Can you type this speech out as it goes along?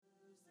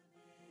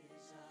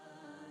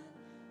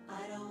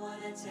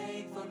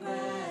take for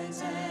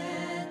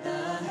granted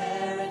the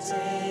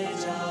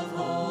heritage of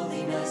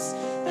holiness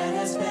that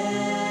has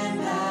been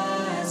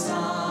passed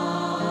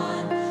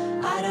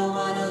on. I don't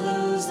want to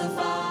lose the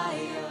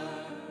fire.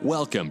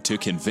 Welcome to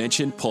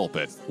Convention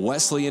Pulpit,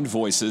 Wesleyan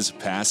Voices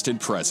Past and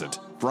Present,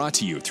 brought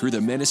to you through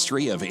the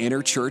Ministry of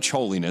Interchurch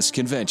Holiness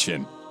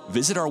Convention.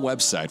 Visit our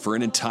website for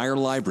an entire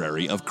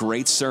library of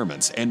great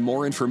sermons and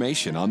more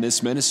information on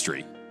this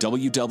ministry,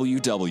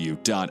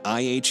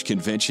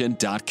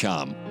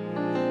 www.ihconvention.com.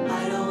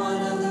 I don't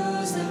want to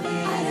lose the peace.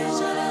 I don't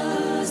want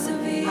to lose the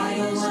peace. I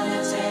don't want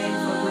to take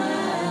for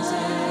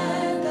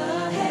granted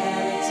the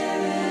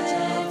heritage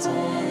of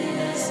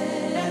holiness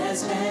that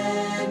has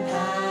been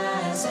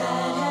passed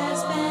on.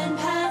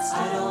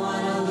 I don't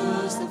want to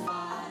lose the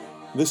fire.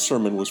 This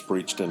sermon was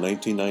preached in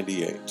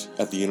 1998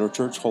 at the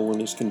Interchurch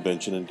Holiness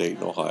Convention in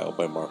Dayton, Ohio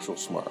by Marshall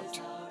Smart.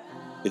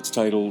 It's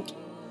titled,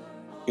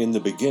 In the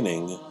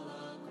Beginning,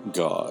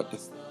 God.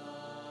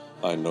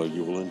 I know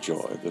you will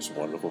enjoy this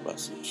wonderful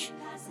message.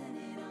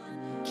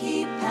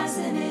 Keep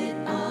passing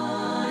it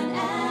on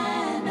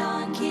and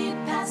on. Keep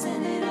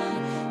passing it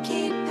on.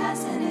 Keep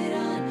passing it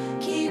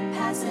on. Keep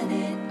passing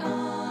it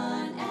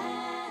on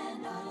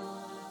and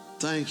on.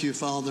 Thank you,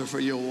 Father, for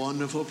your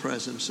wonderful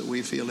presence that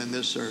we feel in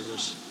this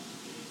service.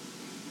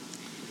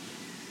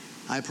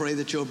 I pray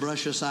that you'll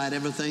brush aside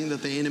everything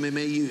that the enemy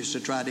may use to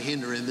try to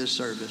hinder in this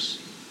service.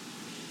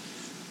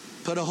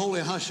 Put a holy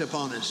hush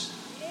upon us.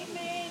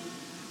 Amen.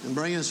 And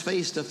bring us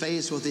face to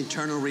face with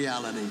eternal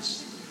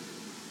realities.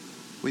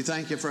 We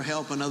thank you for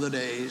help in other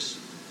days.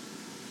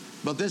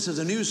 But this is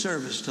a new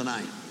service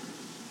tonight.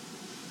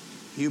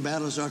 New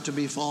battles are to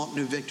be fought,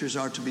 new victories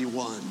are to be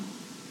won.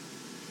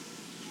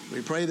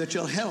 We pray that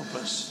you'll help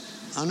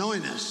us,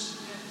 anoint us,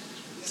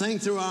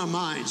 think through our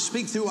minds,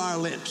 speak through our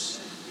lips.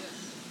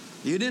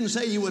 You didn't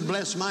say you would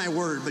bless my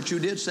word, but you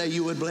did say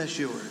you would bless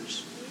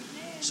yours.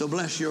 So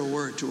bless your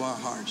word to our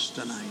hearts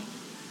tonight.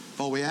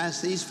 For we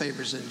ask these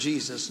favors in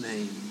Jesus'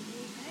 name.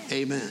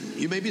 Amen.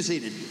 You may be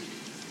seated.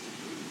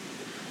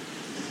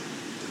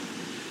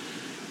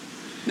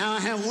 Now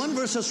I have one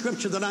verse of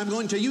scripture that I'm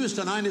going to use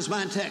tonight as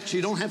my text.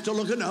 You don't have to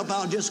look it up.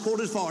 I'll just quote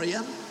it for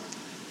you.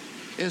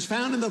 It's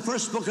found in the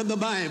first book of the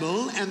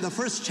Bible and the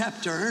first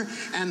chapter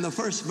and the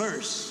first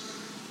verse.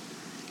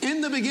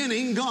 In the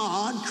beginning,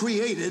 God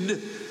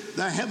created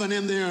the heaven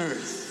and the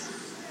earth.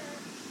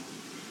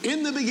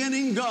 In the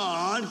beginning,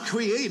 God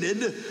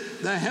created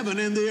the heaven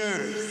and the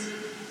earth.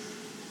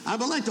 I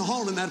would like to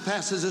hold in that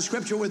passage of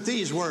scripture with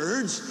these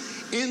words,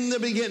 in the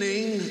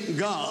beginning,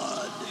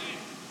 God.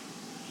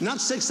 Not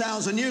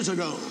 6,000 years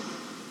ago,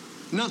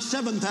 not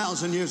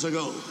 7,000 years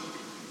ago,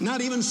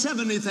 not even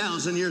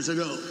 70,000 years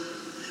ago,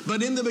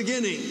 but in the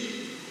beginning,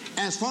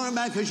 as far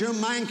back as your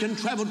mind can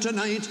travel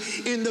tonight,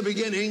 in the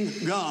beginning,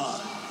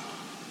 God.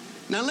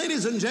 Now,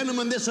 ladies and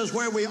gentlemen, this is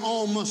where we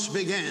all must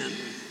begin.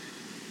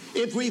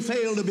 If we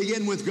fail to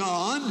begin with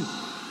God,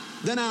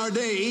 then our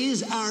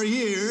days, our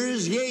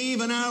years, yea,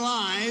 even our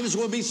lives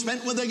will be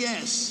spent with a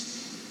guess.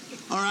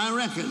 Or I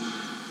reckon,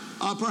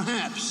 or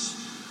perhaps,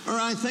 or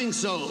I think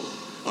so,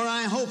 or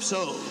I hope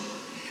so.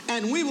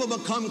 And we will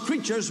become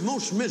creatures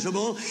most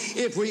miserable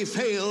if we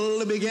fail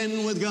to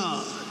begin with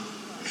God.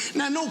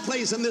 Now, no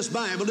place in this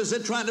Bible does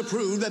it try to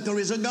prove that there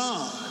is a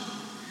God.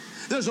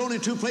 There's only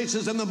two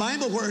places in the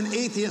Bible where an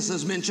atheist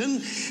is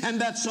mentioned,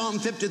 and that's Psalm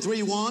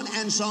 53:1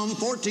 and Psalm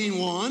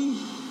 14:1.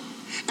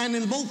 And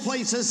in both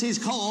places he's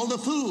called a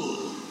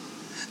fool.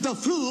 The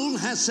fool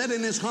has said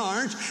in his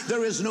heart,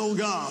 there is no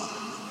God.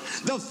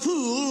 The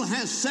fool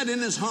has said in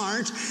his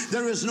heart,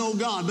 there is no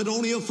God. But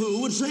only a fool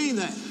would say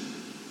that.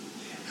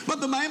 But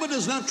the Bible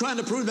does not try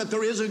to prove that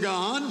there is a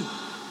God.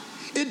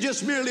 It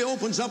just merely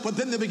opens up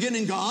within the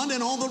beginning God,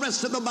 and all the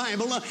rest of the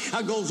Bible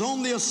goes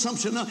on the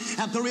assumption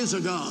that there is a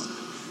God.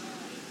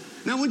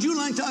 Now, would you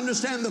like to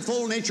understand the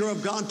full nature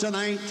of God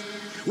tonight?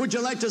 Would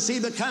you like to see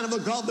the kind of a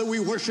God that we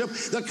worship,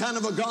 the kind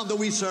of a God that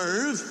we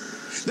serve?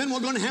 Then we're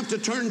going to have to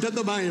turn to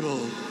the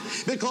Bible.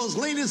 Because,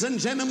 ladies and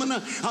gentlemen,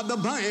 the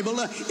Bible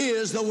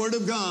is the Word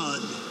of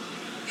God.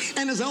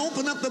 And as I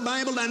open up the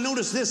Bible, I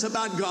notice this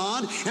about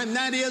God, and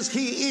that is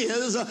He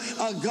is a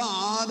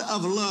God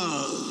of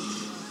love.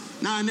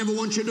 Now, I never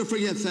want you to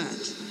forget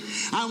that.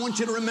 I want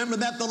you to remember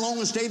that the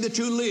longest day that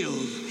you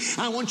live.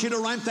 I want you to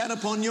write that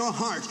upon your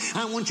heart.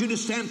 I want you to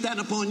stamp that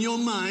upon your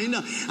mind.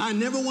 I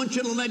never want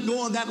you to let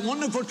go of that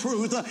wonderful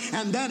truth,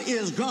 and that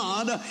is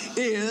God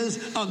is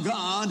a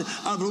God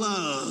of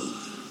love.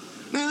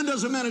 Now, it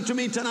doesn't matter to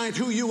me tonight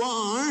who you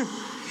are.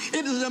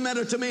 It doesn't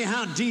matter to me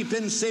how deep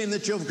in sin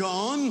that you've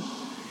gone.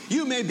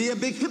 You may be a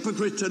big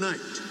hypocrite tonight.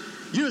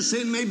 Your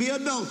sin may be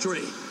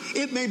adultery.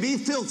 It may be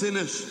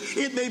filthiness.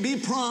 It may be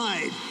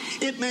pride.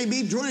 It may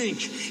be drink.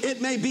 It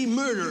may be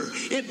murder.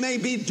 It may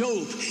be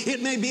dope.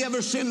 It may be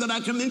every sin that I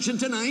can mention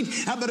tonight.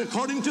 But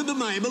according to the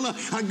Bible,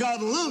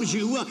 God loves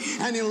you,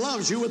 and He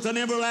loves you with an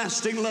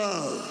everlasting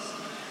love.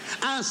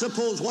 I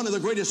suppose one of the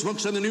greatest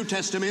books in the New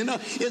Testament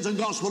is the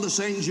Gospel of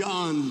St.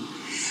 John.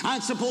 I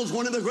suppose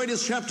one of the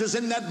greatest chapters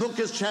in that book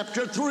is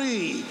chapter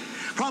 3.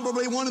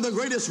 Probably one of the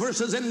greatest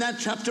verses in that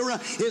chapter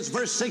is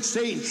verse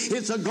 16.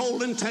 It's a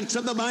golden text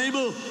of the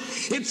Bible.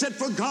 It said,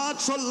 for God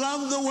so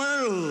loved the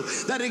world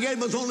that he gave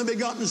his only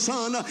begotten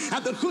Son,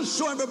 and that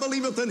whosoever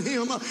believeth in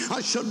him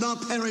should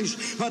not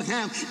perish, but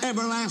have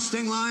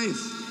everlasting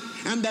life.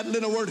 And that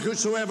little word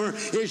whosoever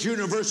is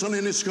universal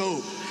in its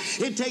scope.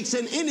 It takes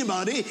in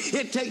anybody,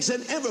 it takes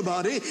in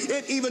everybody,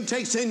 it even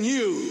takes in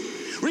you.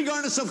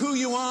 Regardless of who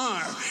you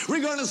are,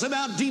 regardless of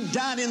how deep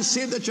down in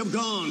sin that you've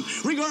gone,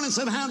 regardless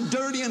of how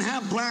dirty and how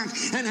black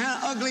and how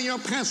ugly your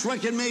past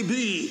record may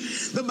be,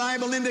 the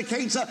Bible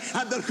indicates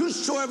that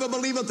whosoever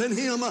believeth in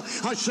him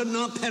should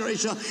not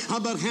perish,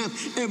 but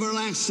have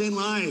everlasting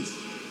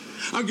life.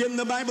 Again,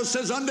 the Bible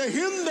says, unto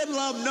him that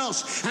loved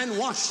us and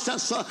washed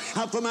us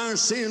from our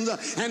sins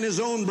and his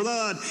own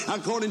blood,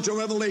 according to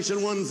Revelation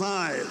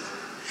 1:5.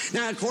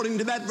 Now, according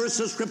to that verse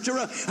of Scripture,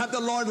 the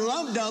Lord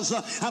loved us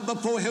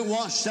before he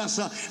washed us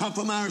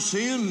from our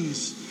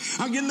sins.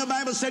 Again, the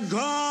Bible said,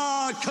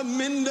 God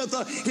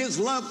commendeth his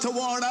love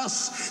toward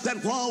us,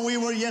 that while we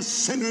were yet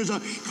sinners,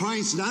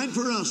 Christ died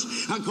for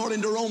us,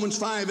 according to Romans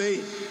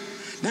 5:8.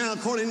 Now,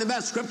 according to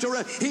that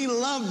Scripture, he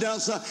loved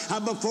us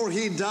before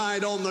he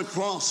died on the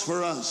cross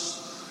for us.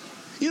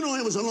 You know,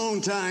 it was a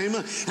long time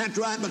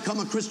after I had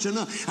become a Christian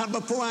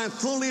before I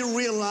fully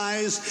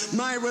realized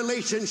my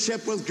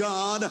relationship with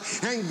God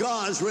and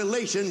God's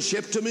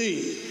relationship to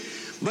me.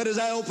 But as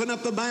I open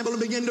up the Bible and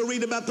begin to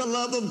read about the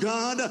love of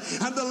God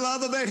and the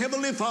love of a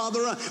Heavenly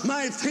Father,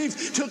 my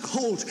faith took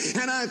hold,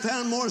 and I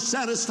found more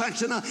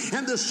satisfaction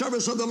in the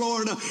service of the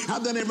Lord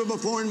than ever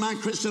before in my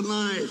Christian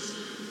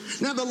life.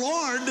 Now, the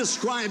Lord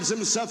describes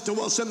himself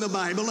to us in the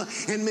Bible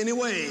in many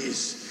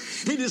ways.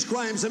 He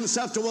describes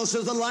himself to us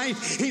as the light.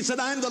 He said,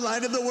 I'm the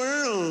light of the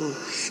world.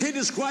 He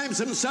describes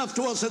himself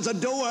to us as a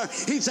door.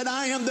 He said,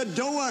 I am the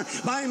door.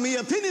 By me,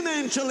 if any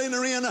man shall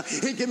enter in,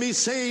 he can be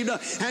saved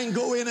and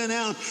go in and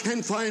out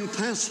and find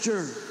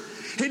pasture.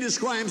 He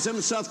describes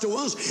himself to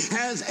us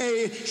as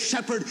a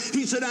shepherd.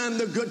 He said, I'm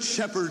the good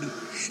shepherd.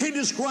 He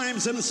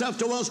describes himself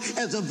to us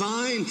as a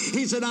vine.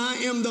 He said, I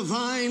am the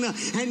vine,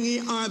 and ye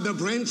are the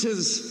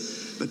branches.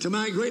 But to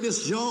my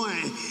greatest joy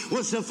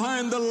was to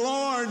find the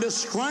Lord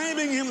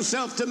describing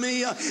himself to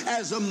me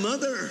as a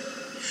mother.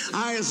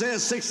 Isaiah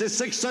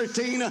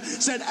 66:13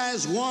 said,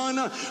 as one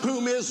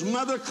whom his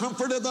mother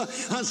comforteth,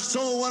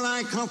 so will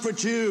I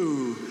comfort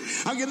you.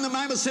 Again, the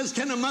Bible says,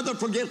 can a mother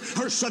forget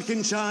her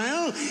sucking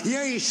child?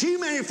 Yea, she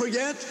may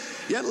forget.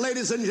 Yet,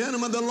 ladies and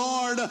gentlemen, the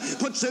Lord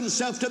puts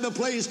himself to the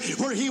place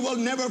where he will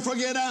never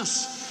forget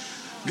us.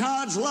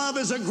 God's love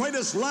is the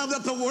greatest love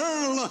that the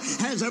world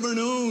has ever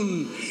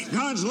known.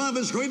 God's love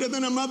is greater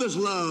than a mother's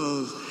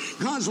love.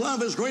 God's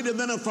love is greater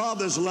than a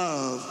father's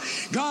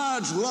love.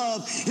 God's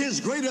love is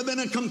greater than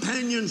a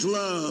companion's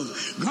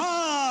love.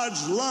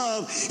 God's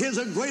love is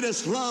the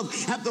greatest love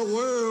that the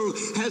world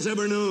has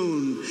ever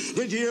known.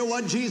 Did you hear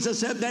what Jesus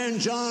said there in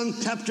John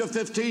chapter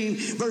 15,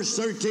 verse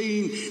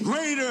 13?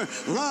 Greater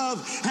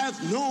love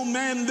hath no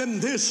man than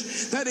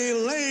this, that he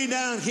lay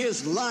down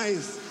his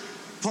life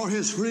for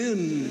his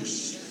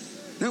friends.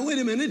 Now, wait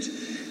a minute.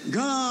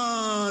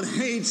 God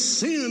hates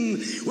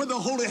sin with a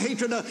holy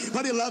hatred,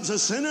 but he loves a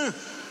sinner.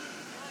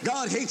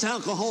 God hates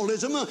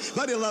alcoholism,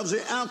 but he loves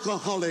the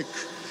alcoholic.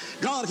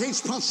 God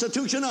hates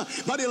prostitution,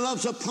 but he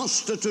loves a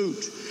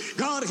prostitute.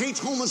 God hates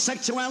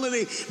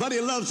homosexuality, but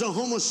he loves a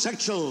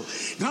homosexual.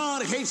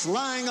 God hates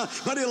lying,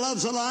 but he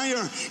loves a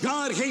liar.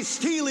 God hates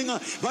stealing,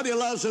 but he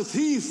loves a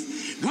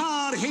thief.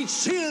 God hates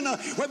sin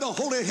with a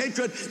holy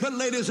hatred, but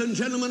ladies and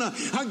gentlemen,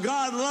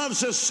 God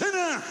loves a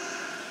sinner.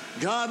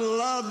 God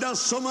loved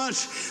us so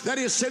much that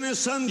he sent his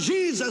son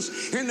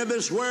Jesus into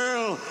this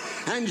world.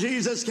 And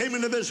Jesus came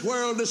into this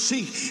world to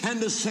seek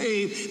and to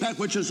save that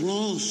which is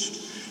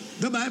lost.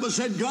 The Bible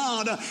said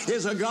God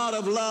is a God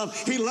of love.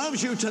 He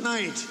loves you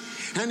tonight,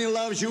 and he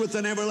loves you with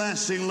an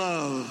everlasting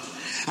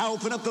love. I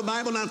opened up the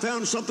Bible and I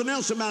found something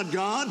else about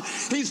God.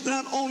 He's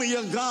not only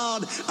a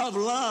God of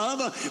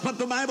love, but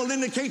the Bible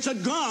indicates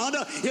that God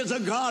is a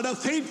God of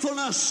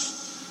faithfulness.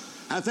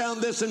 I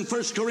found this in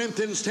 1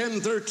 Corinthians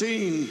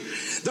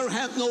 10:13. There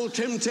hath no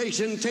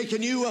temptation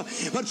taken you,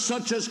 but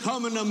such as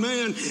common to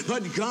man,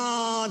 but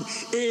God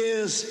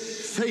is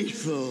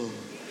faithful.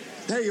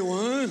 There you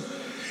are.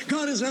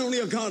 God is not only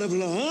a God of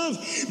love,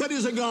 but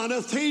he's a God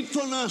of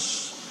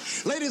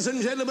faithfulness. Ladies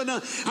and gentlemen,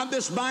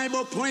 this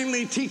Bible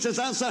plainly teaches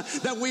us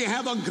that we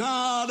have a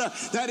God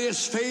that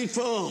is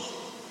faithful.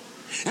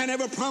 And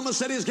every promise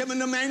that he's given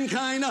to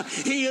mankind,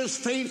 he is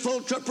faithful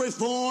to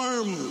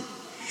perform.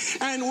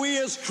 And we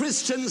as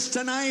Christians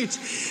tonight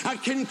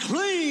can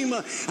claim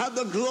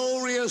the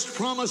glorious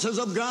promises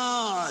of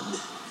God.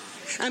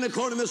 And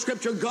according to the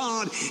Scripture,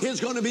 God is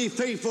going to be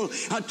faithful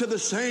to the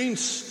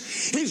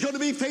saints. He's going to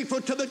be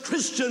faithful to the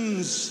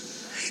Christians.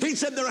 He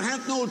said, there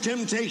hath no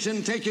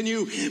temptation taken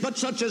you, but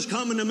such as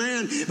common to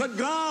man. But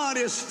God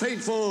is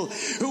faithful,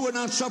 who will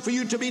not suffer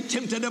you to be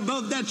tempted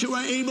above that you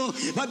are able,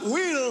 but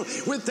will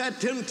with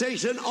that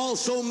temptation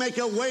also make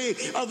a way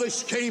of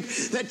escape,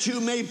 that you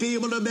may be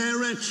able to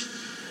bear it.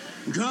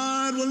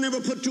 God will never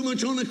put too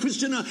much on a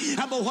Christian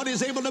about what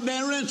is able to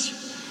bear it.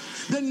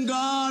 Then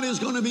God is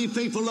going to be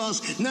faithful to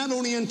us, not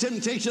only in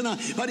temptation,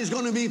 but He's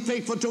going to be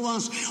faithful to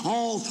us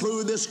all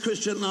through this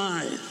Christian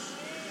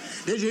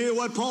life. Did you hear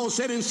what Paul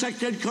said in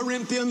 2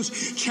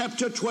 Corinthians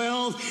chapter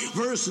 12,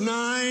 verse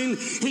 9?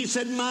 He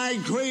said, my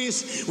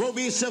grace will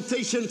be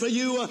sufficient for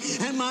you,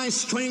 and my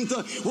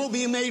strength will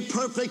be made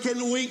perfect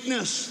in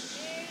weakness.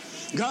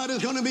 God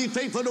is going to be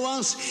faithful to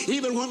us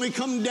even when we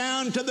come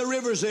down to the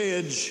river's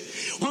edge.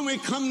 When we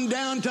come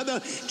down to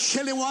the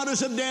chilly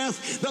waters of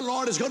death, the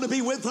Lord is going to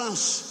be with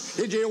us.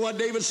 Did you hear what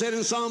David said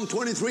in Psalm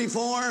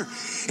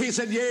 23:4? He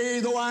said, yea,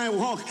 though I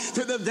walk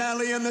through the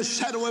valley and the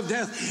shadow of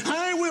death,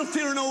 I will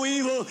fear no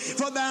evil,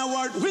 for thou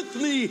art with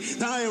me,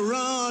 thy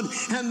rod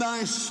and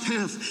thy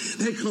staff,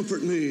 they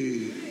comfort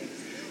me.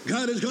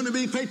 God is going to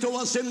be faithful to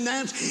us in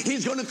that.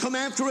 He's going to come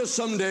after us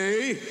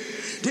someday.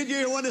 Did you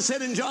hear what it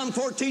said in John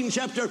 14,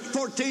 chapter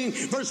 14,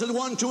 verses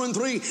 1, 2, and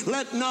 3?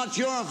 Let not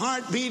your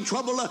heart be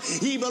troubled.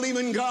 Ye believe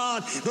in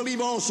God, believe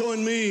also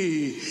in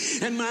me.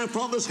 In my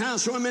Father's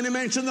house are many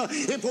mansions.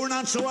 If it were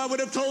not so, I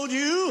would have told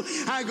you.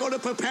 I go to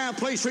prepare a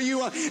place for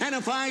you. And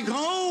if I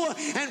go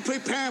and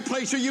prepare a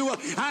place for you,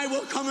 I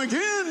will come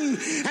again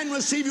and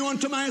receive you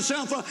unto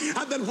myself,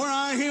 that where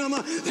I am,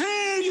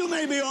 there you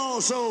may be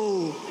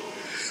also.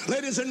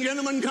 Ladies and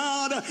gentlemen,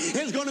 God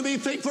is going to be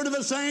faithful to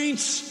the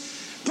saints.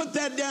 Put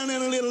that down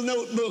in a little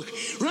notebook.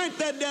 Write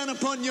that down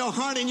upon your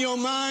heart and your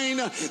mind,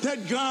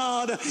 that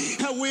God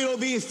will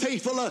be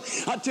faithful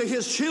to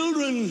His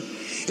children.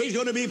 He's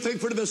going to be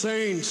faithful to the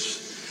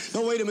saints.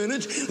 Now, wait a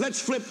minute. Let's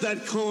flip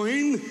that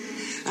coin.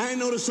 I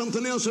noticed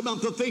something else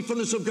about the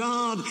faithfulness of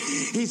God.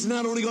 He's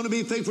not only going to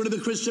be faithful to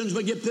the Christians,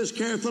 but get this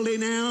carefully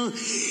now.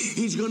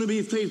 He's going to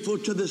be faithful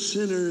to the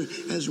sinner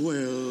as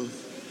well.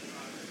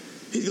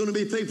 He's going to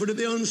be faithful to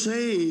the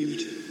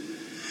unsaved.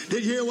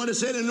 Did you hear what it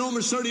said in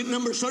Numbers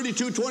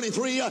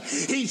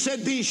 32:23? He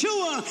said, be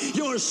sure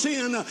your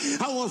sin,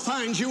 I will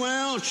find you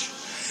out.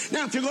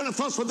 Now, if you're going to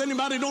fuss with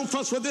anybody, don't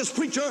fuss with this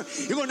preacher.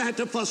 You're going to have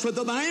to fuss with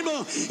the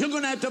Bible. You're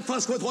going to have to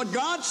fuss with what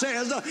God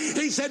says.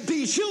 He said,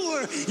 be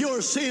sure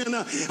your sin,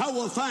 I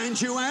will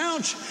find you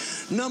out.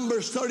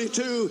 Numbers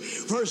 32,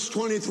 verse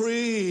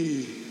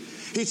 23.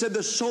 He said,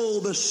 the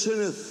soul that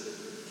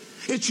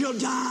sinneth, it shall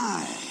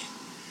die.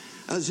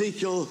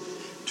 Ezekiel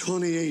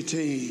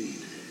 20:18.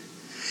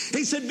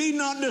 He said, be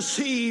not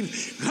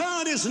deceived.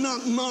 God is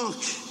not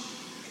mocked.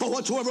 For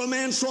whatsoever a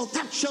man soweth,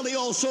 that shall he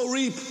also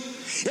reap.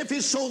 If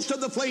his soul's to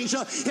the flesh,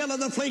 he'll of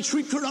the flesh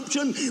reap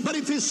corruption. But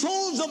if his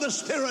soul's of the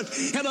Spirit,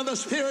 he'll of the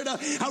Spirit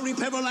I'll reap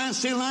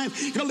everlasting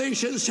life.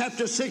 Galatians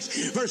chapter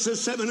 6, verses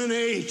 7 and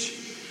 8.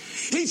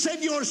 He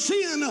said, your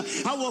sin,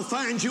 I will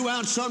find you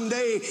out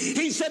someday.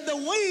 He said, the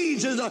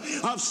wages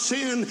of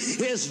sin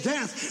is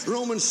death.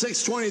 Romans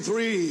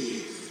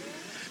 6:23.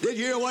 Did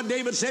you hear what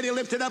David said? He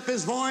lifted up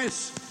his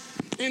voice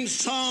in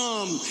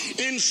Psalm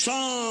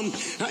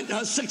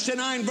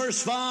 69,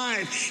 verse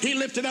 5. He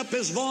lifted up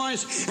his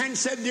voice and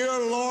said, dear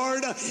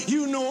Lord,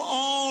 you know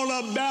all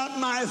about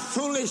my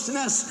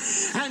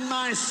foolishness, and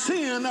my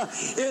sin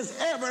is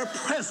ever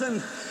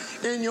present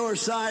in your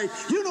sight.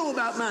 You know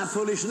about my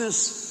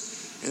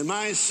foolishness, and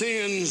my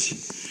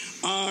sins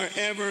are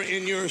ever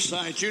in your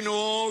sight. You know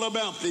all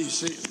about these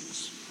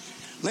sins.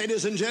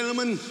 Ladies and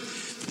gentlemen,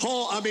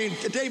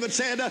 David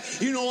said,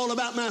 you know all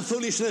about my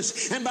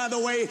foolishness. And by the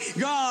way,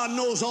 God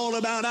knows all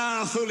about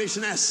our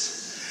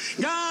foolishness.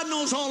 God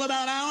knows all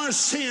about our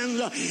sins.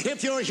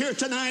 If you're here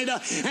tonight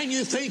and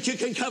you think you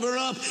can cover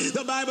up,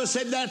 the Bible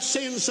said that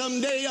sin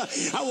someday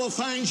I will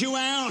find you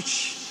out.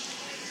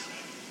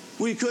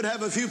 We could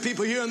have a few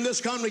people here in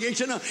this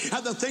congregation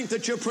that think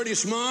that you're pretty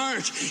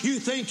smart. You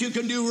think you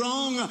can do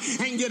wrong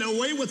and get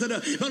away with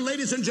it. But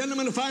ladies and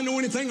gentlemen, if I know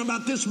anything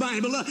about this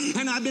Bible,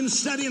 and I've been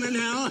studying it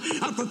now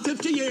for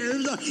 50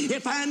 years,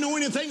 if I know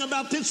anything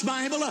about this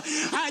Bible,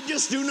 I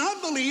just do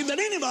not believe that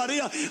anybody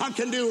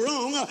can do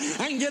wrong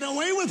and get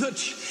away with it.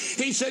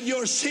 He said,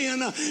 your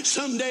sin,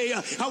 someday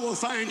I will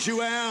find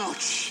you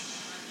out.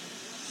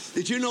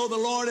 Did you know the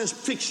Lord has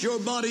fixed your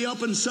body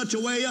up in such a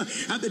way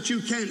that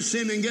you can't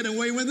sin and get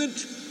away with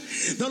it?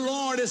 The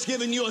Lord has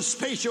given you a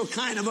special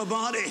kind of a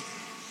body.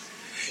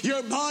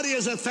 Your body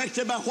is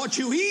affected by what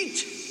you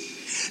eat,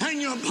 and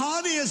your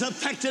body is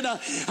affected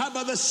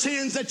by the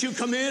sins that you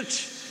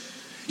commit.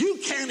 You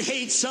can't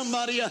hate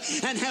somebody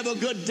and have a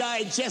good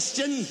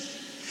digestion.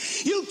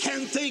 You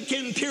can think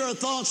in pure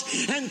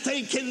thoughts and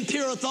think in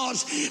pure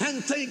thoughts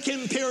and think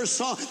in pure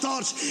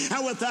thoughts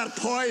without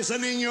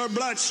poison in your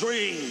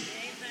bloodstream.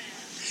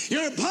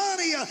 Your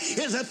body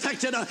is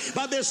affected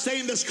by this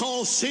thing that's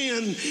called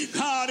sin.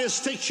 God has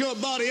fixed your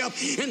body up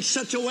in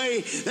such a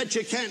way that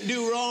you can't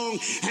do wrong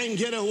and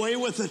get away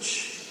with it.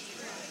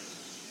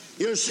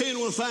 Your sin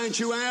will find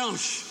you out.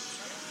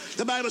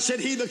 The Bible said,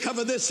 he that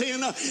covereth this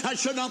sin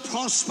should not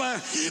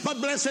prosper.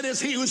 But blessed is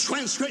he whose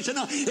transgression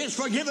is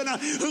forgiven,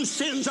 whose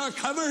sins are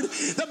covered.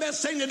 The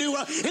best thing to do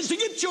is to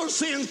get your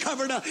sins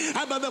covered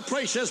by the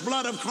precious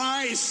blood of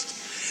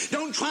Christ.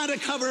 Don't try to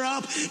cover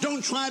up.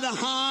 Don't try to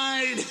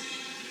hide.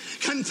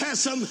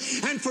 Confess them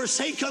and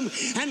forsake them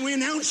and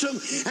renounce them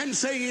and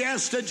say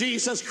yes to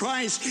Jesus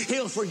Christ.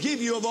 He'll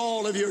forgive you of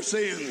all of your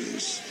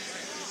sins.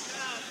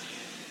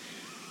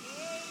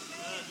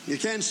 You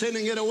can't sin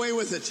and get away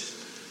with it.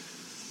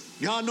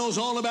 God knows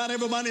all about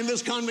everybody in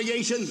this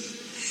congregation.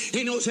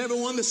 He knows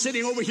everyone that's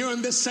sitting over here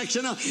in this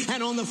section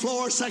and on the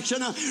floor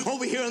section,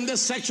 over here in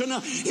this section,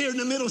 here in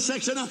the middle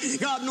section.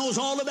 God knows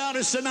all about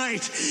us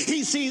tonight.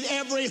 He sees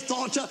every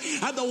thought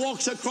that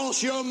walks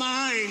across your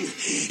mind.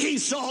 He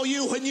saw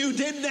you when you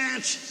did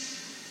that.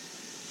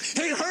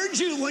 He heard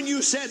you when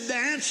you said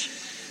that.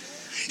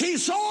 He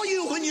saw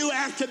you when you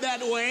acted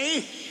that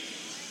way.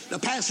 The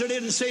pastor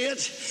didn't see it.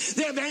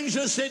 The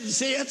evangelist didn't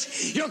see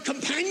it. Your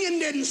companion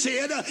didn't see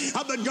it,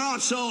 but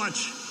God saw it.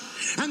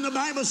 And the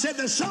Bible said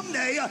that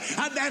someday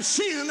that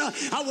sin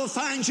will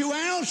find you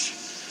out.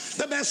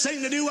 The best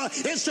thing to do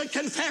is to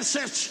confess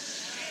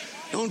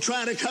it. Don't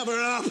try to cover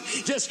up.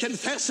 Just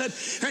confess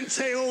it and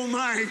say, oh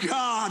my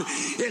God,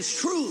 it's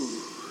true.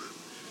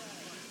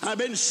 I've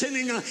been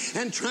sinning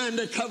and trying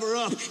to cover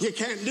up. You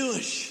can't do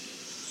it.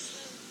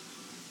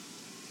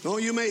 Oh,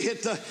 you may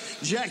hit the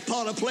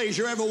jackpot of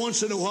pleasure every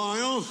once in a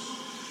while,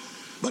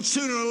 but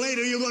sooner or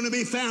later you're going to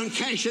be found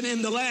cashing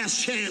in the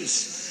last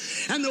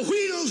chance. And the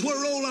wheels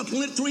will roll up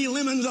 3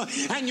 lemons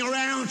and you're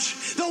out.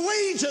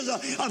 The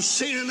wages of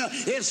sin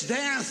is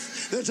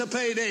death. There's a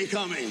payday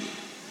coming.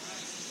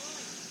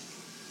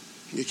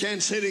 You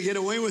can't say to get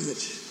away with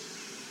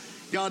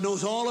it. God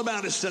knows all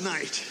about us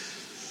tonight.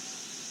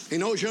 He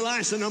knows your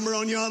license number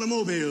on your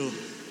automobile.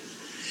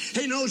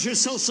 He knows your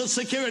social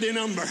security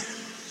number.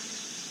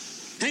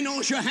 He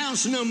knows your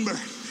house number.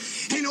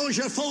 He knows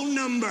your phone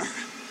number.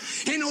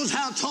 He knows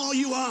how tall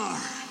you are.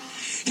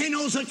 He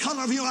knows the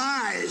color of your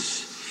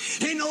eyes.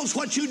 He knows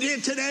what you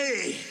did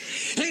today.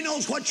 He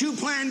knows what you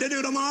plan to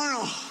do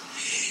tomorrow.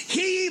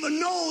 He even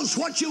knows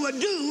what you would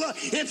do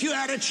if you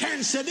had a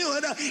chance to do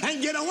it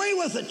and get away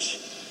with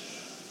it.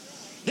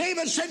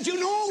 David said, you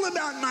know all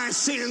about my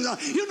sins.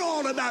 You know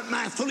all about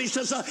my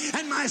foolishness.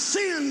 And my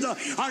sins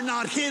are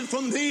not hid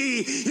from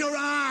thee. Your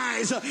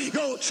eyes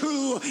go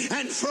to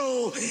and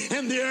fro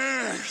in the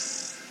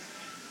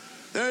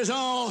earth. There's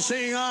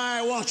all-seeing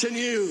eye watching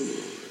you.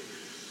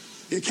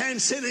 You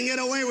can't sin and get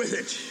away with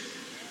it.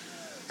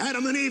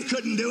 Adam and Eve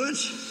couldn't do it.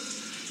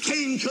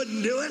 Cain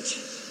couldn't do it.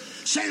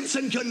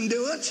 Samson couldn't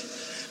do it.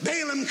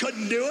 Balaam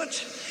couldn't do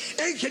it.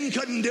 Achan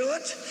couldn't do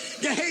it.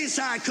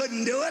 Gehazi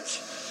couldn't do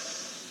it.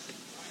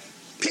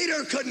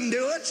 Peter couldn't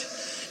do it.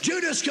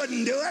 Judas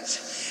couldn't do it.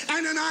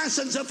 Ananias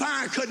and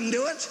Sapphira couldn't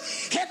do it.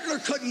 Hitler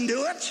couldn't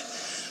do it.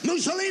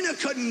 Mussolini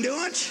couldn't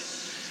do it.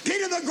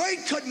 Peter the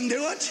Great couldn't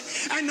do it.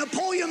 And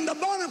Napoleon the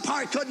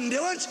Bonaparte couldn't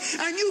do it.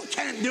 And you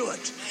can't do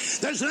it.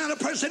 There's not a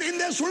person in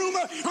this room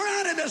or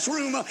out of this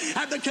room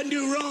that can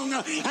do wrong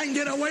and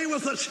get away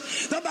with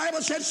it. The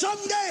Bible said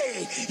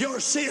someday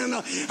your sin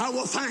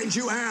will find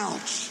you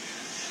out.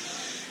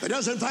 If it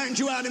doesn't find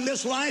you out in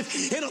this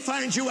life, it'll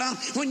find you out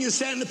when you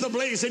stand at the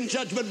blazing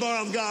judgment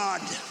bar of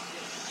God.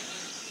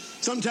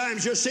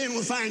 Sometimes your sin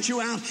will find you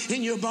out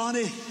in your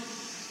body.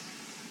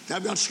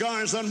 I've got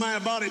scars on my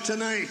body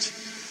tonight,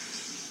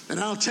 and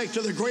I'll take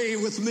to the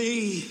grave with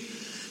me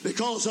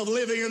because of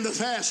living in the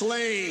fast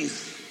lane.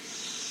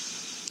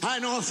 I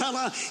know a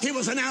fella, he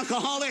was an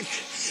alcoholic,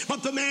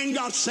 but the man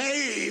got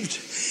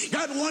saved,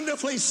 got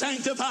wonderfully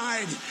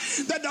sanctified.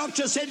 The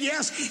doctor said,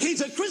 yes,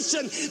 he's a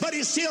Christian, but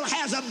he still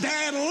has a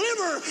bad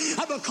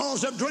liver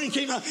because of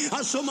drinking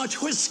so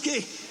much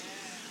whiskey.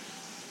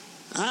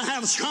 I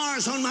have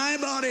scars on my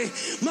body.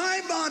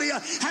 My body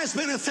has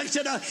been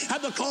affected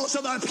because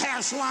of our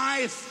past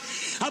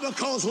life,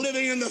 because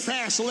living in the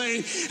fast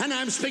lane. And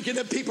I'm speaking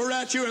to people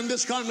right here in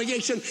this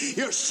congregation.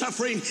 You're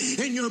suffering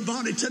in your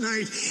body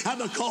tonight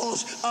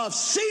because of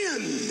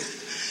sin.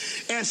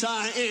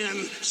 S-I-N,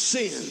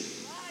 sin.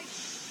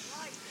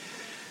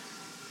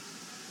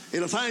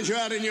 It'll find you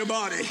out in your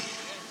body.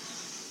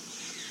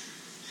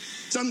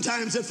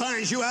 Sometimes it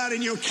finds you out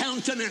in your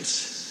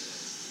countenance.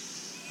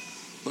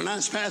 When I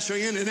was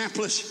pastoring in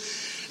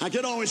Indianapolis, I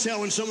could always tell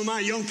when some of my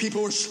young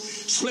people were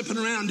slipping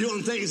around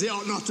doing things they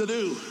ought not to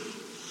do.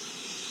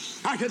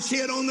 I could see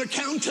it on their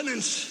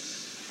countenance.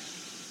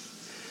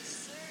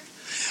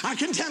 I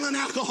can tell an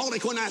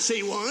alcoholic when I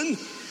see one.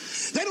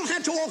 They don't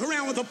have to walk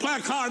around with a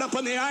placard up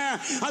in the air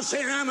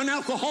saying, I'm an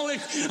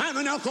alcoholic, I'm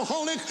an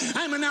alcoholic,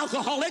 I'm an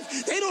alcoholic.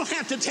 They don't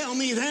have to tell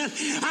me that.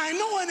 I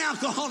know an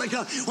alcoholic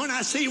when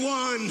I see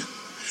one.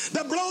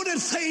 The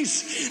bloated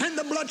face and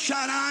the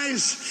bloodshot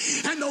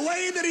eyes and the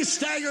way that he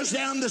staggers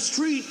down the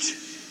street.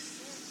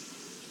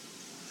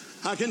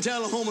 I can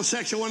tell a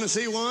homosexual when I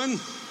see one.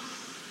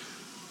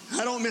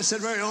 I don't miss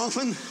it very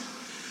often.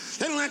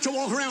 They don't have to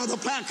walk around with a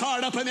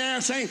placard up in the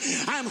air saying,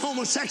 I'm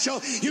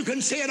homosexual. You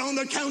can see it on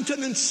their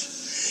countenance.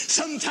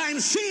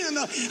 Sometimes sin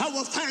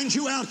will find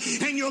you out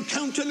in your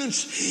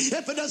countenance.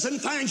 If it doesn't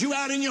find you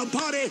out in your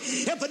body,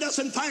 if it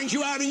doesn't find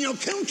you out in your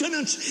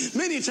countenance,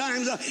 many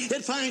times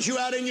it finds you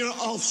out in your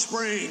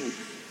offspring,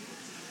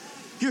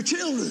 your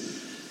children.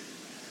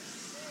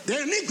 The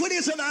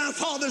iniquities of our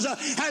fathers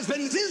has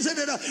been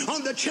visited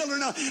on the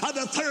children of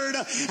the third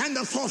and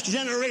the fourth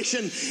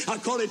generation,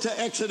 according to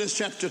Exodus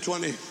chapter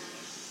 20,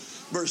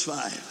 verse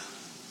 5.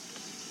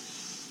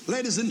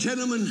 Ladies and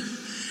gentlemen,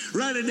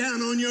 write it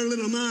down on your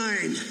little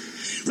mind.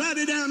 Write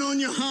it down on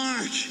your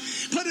heart.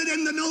 Put it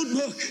in the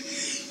notebook.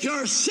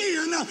 Your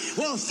sin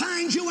will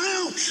find you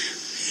out.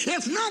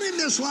 If not in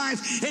this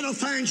life, it'll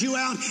find you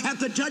out at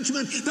the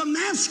judgment. The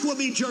mask will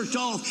be jerked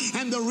off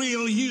and the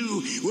real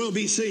you will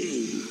be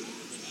seen.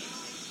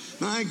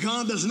 My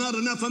God, there's not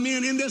enough of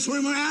men in this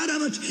room or out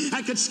of it.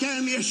 I could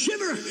scare me a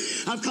shiver.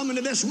 I've come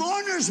into this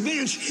mourner's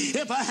bench.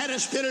 If I had a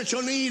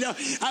spiritual need,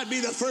 I'd be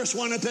the first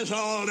one at this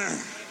altar.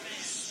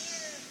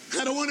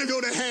 I don't want to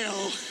go to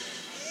hell.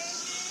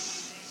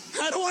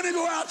 I don't want to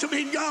go out to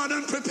meet God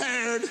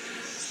unprepared.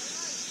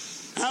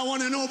 I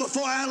want to know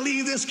before I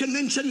leave this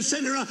convention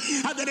center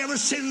that every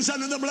sin's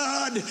under the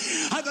blood,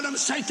 that I'm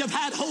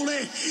sanctified holy,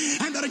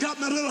 and that I got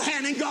my little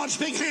hand in God's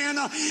big hand,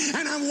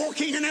 and I'm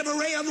walking in every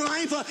ray of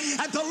life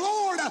that the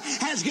Lord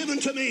has given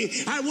to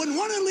me. I wouldn't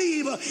want to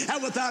leave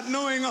without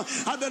knowing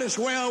that it's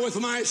well with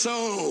my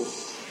soul.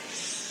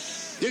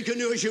 You can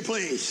do as you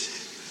please.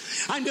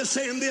 I'm just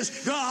saying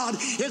this: God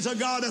is a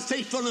God of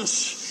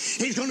faithfulness.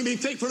 He's going to be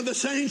faithful to the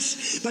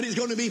saints, but He's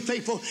going to be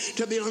faithful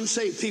to the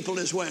unsaved people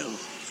as well.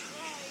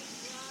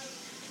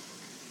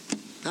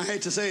 I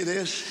hate to say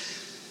this,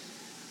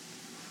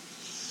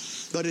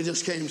 but it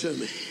just came to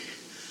me.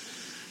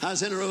 I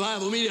was in a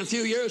revival meeting a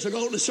few years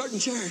ago in a certain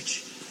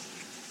church.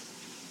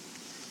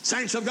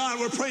 Saints of God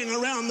were praying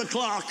around the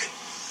clock.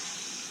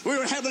 We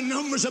were having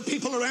numbers of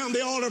people around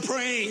the altar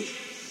praying.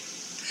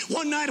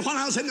 One night while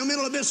I was in the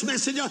middle of this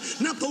message,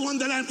 not the one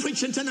that I'm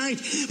preaching tonight,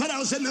 but I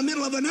was in the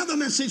middle of another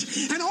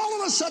message, and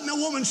all of a sudden a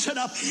woman stood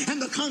up in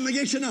the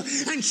congregation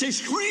and she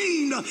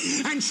screamed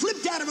and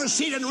slipped out of her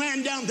seat and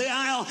ran down the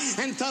aisle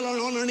and fell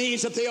on her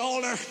knees at the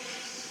altar.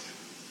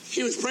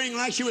 She was praying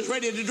like she was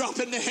ready to drop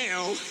into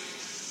hell.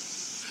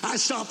 I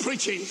stopped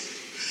preaching.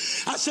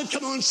 I said,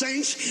 "Come on,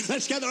 saints,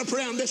 let's gather up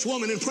around this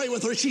woman and pray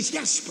with her. She's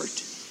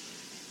desperate."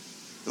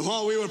 And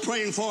while we were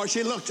praying for her,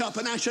 she looked up,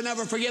 and I shall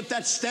never forget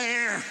that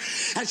stare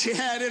that she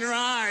had in her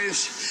eyes.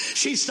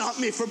 She stopped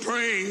me from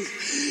praying.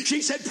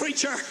 She said,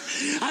 "Preacher,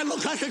 I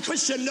look like a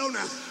Christian, don't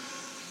I?"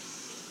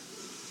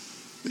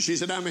 But she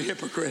said, "I'm a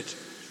hypocrite.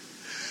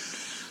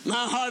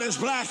 My heart is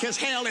black as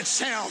hell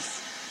itself.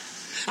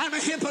 I'm a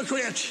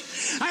hypocrite.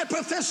 I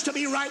profess to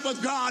be right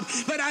with God,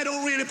 but I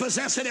don't really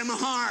possess it in my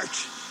heart.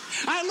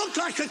 I look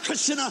like a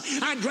Christian,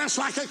 I dress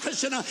like a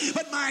Christian,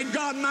 but my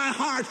God, my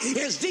heart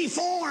is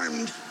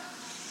deformed.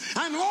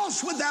 I'm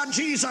lost without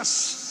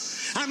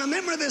Jesus. I'm a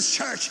member of this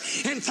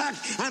church. In fact,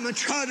 I'm a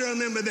charter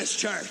member of this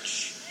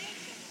church."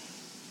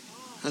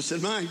 I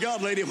said, "My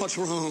God, lady, what's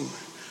wrong?"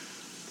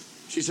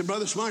 She said,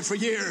 "Brother Smart, for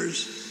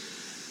years,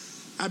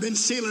 I've been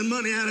stealing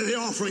money out of the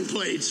offering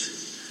plates.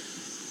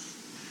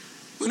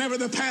 Whenever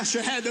the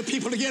pastor had the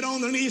people to get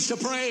on their knees to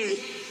pray,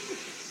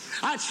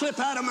 I'd slip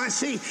out of my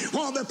seat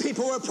while the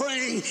people were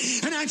praying,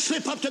 and I'd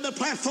slip up to the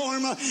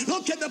platform,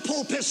 look at the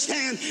pulpit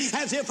stand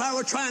as if I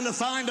were trying to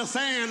find a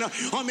fan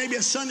or maybe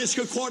a Sunday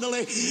school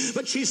quarterly."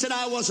 But she said,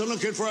 "I wasn't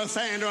looking for a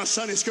fan or a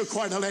Sunday school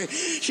quarterly."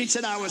 She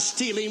said, "I was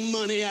stealing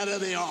money out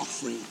of the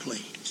offering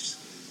plates."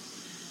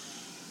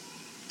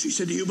 She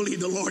said, "Do you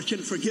believe the Lord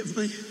can forgive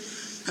me?"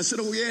 I said,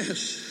 "Oh,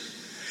 yes."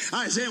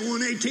 Isaiah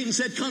 1:18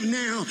 said, "Come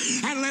now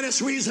and let us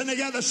reason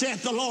together,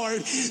 saith the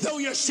Lord. Though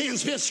your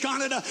sins be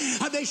scarlet,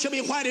 they shall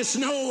be white as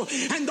snow,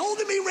 and though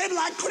they be red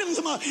like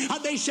crimson,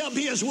 they shall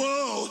be as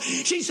wool."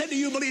 She said, "Do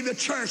you believe the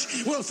church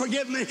will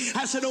forgive me?"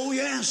 I said, "Oh,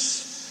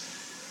 yes."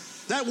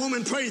 That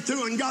woman prayed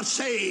through and got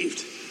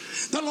saved.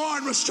 The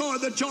Lord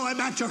restored the joy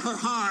back to her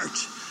heart,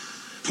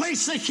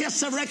 placed the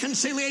kiss of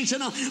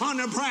reconciliation on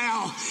her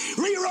brow,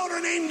 rewrote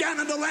her name down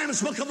in the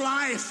Lamb's Book of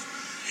Life.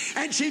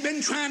 And she'd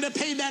been trying to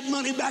pay that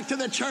money back to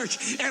the church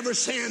ever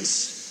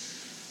since.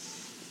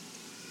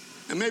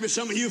 And maybe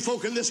some of you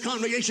folk in this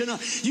congregation,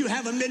 you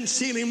haven't been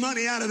stealing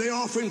money out of the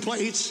offering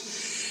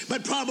plates,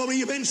 but probably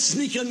you've been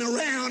sneaking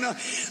around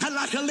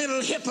like a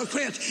little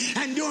hypocrite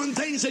and doing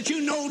things that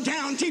you know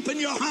down deep in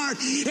your heart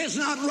is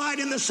not right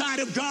in the sight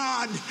of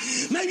God.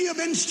 Maybe you've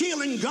been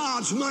stealing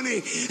God's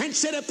money.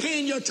 Instead of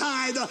paying your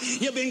tithe,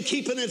 you've been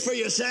keeping it for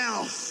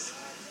yourself.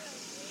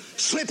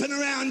 Slipping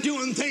around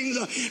doing things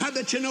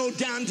that you know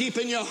down deep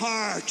in your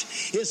heart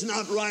is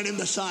not right in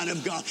the sight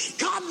of God.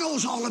 God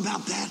knows all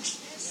about that.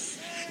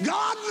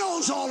 God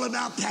knows all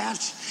about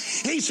that.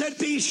 He said,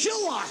 "Be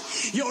sure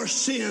your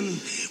sin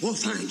will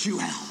find you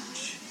out."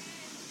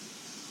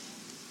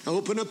 I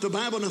opened up the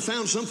Bible and I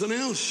found something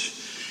else.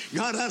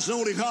 God is not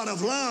only a God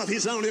of love,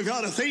 He's not only a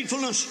God of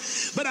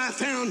faithfulness, but I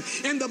found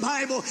in the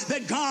Bible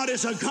that God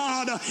is a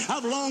God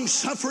of long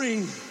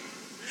suffering.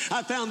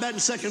 I found that in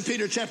 2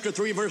 Peter chapter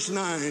 3, verse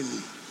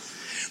 9.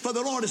 For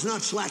the Lord is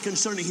not slack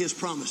concerning his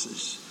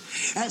promises,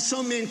 as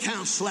some men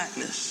count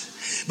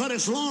slackness, but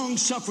is long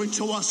suffering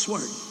to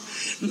usward,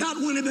 not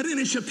willing that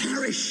any should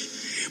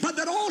perish, but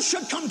that all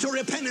should come to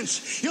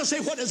repentance. You'll say,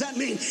 what does that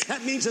mean?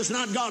 That means it's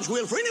not God's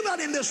will for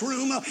anybody in this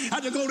room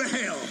to go to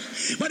hell.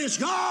 But it's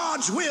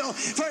God's will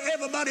for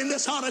everybody in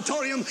this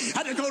auditorium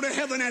to go to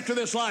heaven after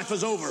this life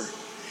is over.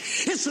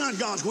 It's not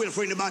God's will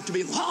for anybody to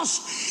be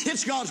lost.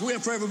 It's God's will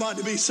for everybody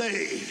to be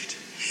saved.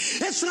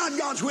 It's not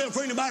God's will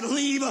for anybody to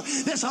leave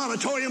this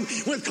auditorium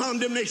with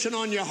condemnation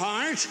on your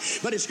heart,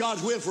 but it's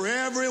God's will for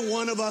every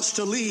one of us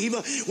to leave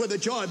with the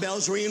joy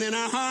bells ringing in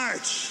our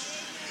hearts.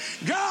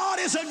 God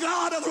is a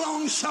God of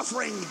long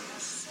suffering.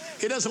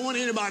 He doesn't want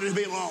anybody to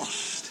be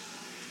lost.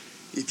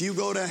 If you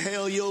go to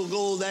hell, you'll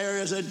go there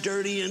as a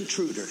dirty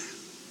intruder.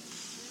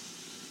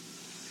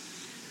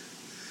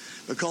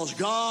 Because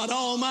God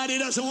Almighty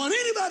doesn't want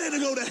anybody to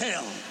go to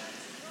hell.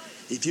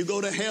 If you go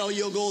to hell,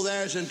 you'll go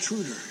there as an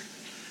intruder.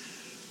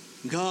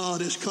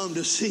 God has come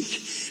to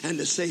seek and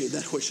to save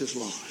that which is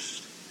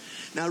lost.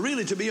 Now,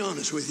 really, to be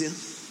honest with you,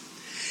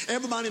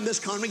 everybody in this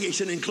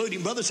congregation,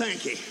 including Brother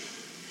Sankey,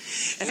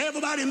 and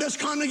everybody in this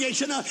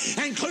congregation,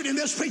 including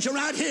this preacher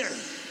right here,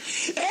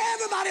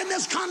 everybody in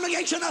this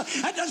congregation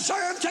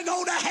deserve to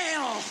go to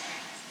hell.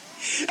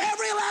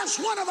 Every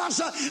last one of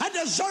us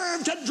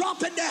deserve to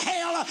drop into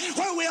hell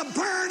where we'll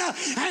burn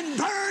and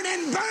burn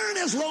and burn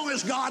as long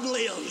as God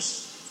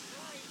lives.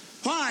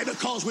 Why?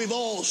 Because we've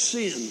all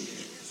sinned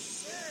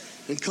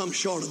and come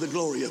short of the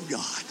glory of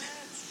God.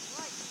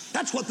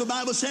 That's what the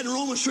Bible said in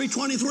Romans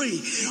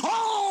 3:23.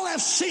 All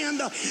have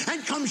sinned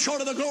and come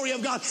short of the glory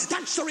of God.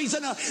 That's the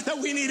reason that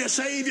we need a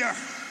Savior.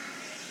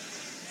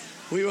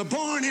 We were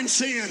born in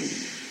sin.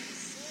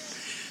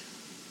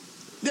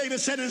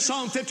 David said in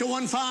Psalm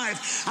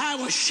 51:5, I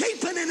was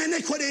shapen in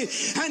iniquity,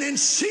 and in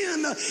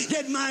sin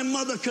did my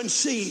mother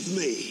conceive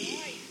me.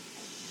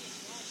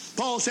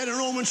 Paul said in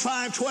Romans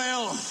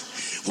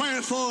 5:12,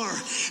 wherefore,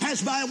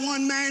 as by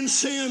one man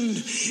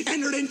sinned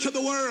entered into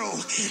the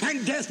world,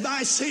 and death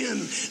by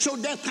sin, so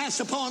death passed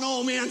upon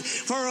all men,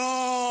 for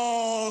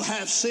all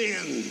have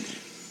sinned.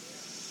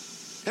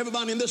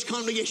 Everybody in this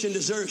congregation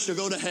deserves to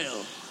go to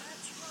hell,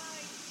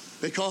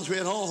 because we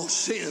had all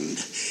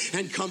sinned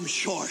and come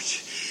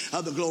short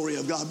of the glory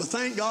of God. But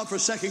thank God for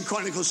 2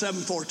 Chronicles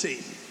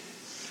 7:14.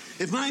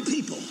 If my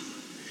people,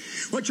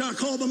 which are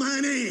called by my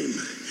name,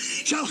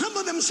 shall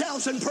humble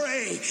themselves and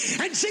pray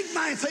and seek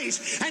my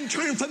face and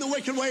turn from the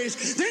wicked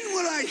ways, then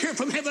will I hear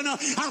from heaven,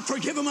 I'll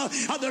forgive them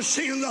of their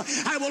sins,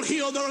 I will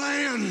heal their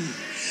land.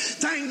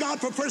 Thank God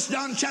for 1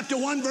 John chapter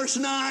 1 verse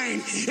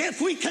 9.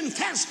 If we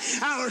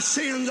confess our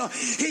sins,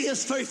 he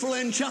is faithful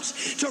and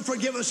just to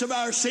forgive us of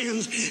our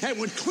sins and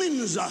would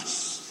cleanse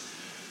us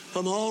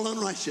from all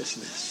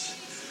unrighteousness.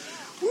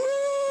 Woo!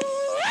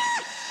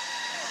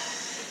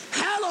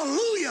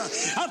 Hallelujah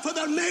for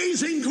the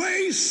amazing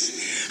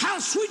grace. How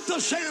sweet the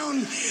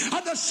sound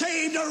of the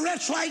saved a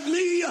wretch like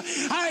me.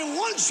 I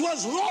once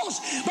was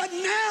lost, but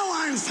now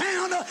I'm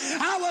found.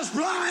 I was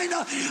blind,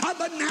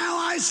 but now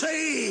I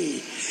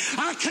see.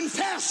 I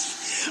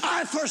confess,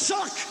 I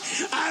forsook,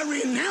 I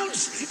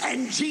renounced,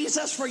 and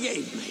Jesus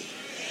forgave me.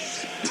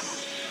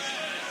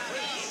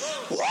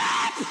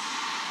 What?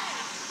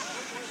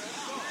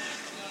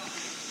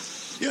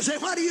 You say,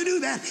 why do you do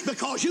that?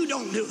 Because you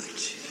don't do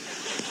it.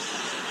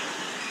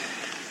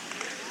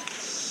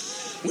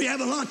 We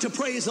have a lot to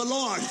praise the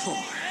Lord for.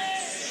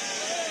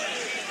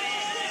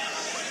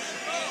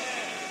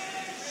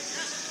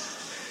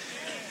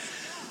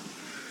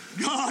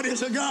 God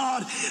is a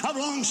God of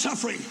long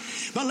suffering.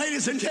 But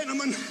ladies and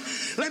gentlemen,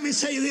 let me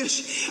say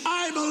this.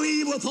 I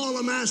believe with all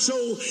of my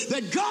soul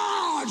that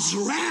God's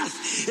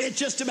wrath is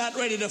just about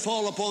ready to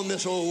fall upon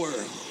this whole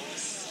world.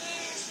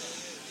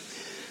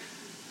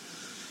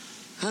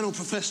 I don't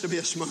profess to be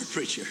a smart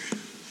preacher,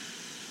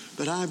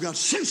 but I've got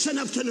sense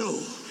enough to know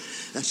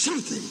that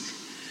something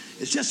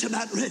is just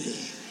about ready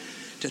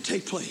to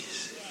take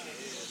place.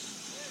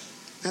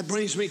 That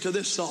brings me to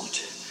this thought.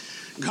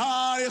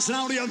 God is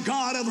not only a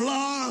God of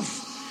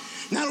love,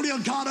 not only a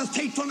God of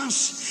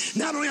faithfulness,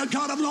 not only a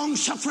God of long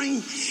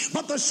suffering,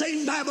 but the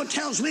same Bible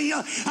tells me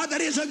that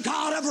He's a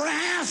God of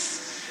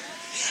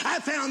wrath. I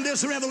found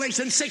this in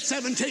Revelation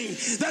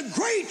 6:17. The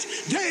great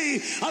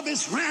day of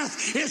His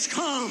wrath is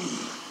come.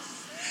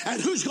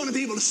 And who's going to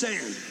be able to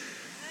stand?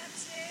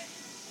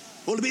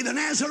 Will it be the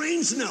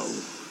Nazarenes? No.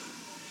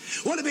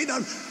 Will it be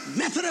the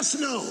Methodists?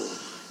 No.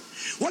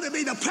 Will it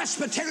be the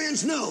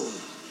Presbyterians? No.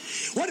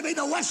 Will it be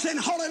the Wesleyan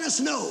Holiness?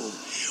 No.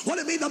 Will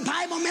it be the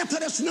Bible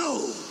Methodists?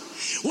 No.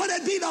 Will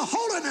it be the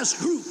Holiness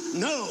group?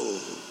 No.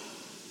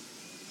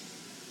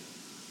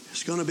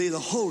 It's going to be the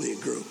holy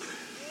group,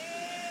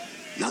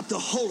 not the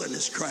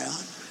holiness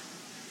crowd.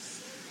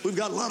 We've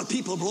got a lot of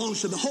people who belong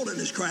to the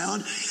holiness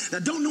crowd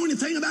that don't know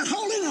anything about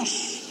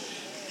holiness.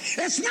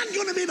 It's not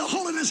going to be the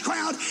holiness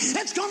crowd.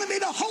 It's going to be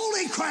the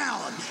holy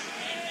crowd.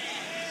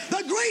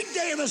 The great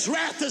day of his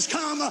wrath has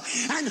come,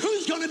 and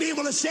who's going to be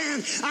able to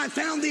stand? I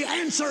found the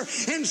answer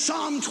in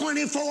Psalm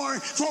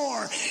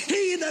 24:4.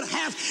 He that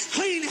hath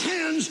clean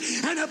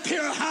hands and a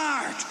pure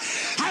heart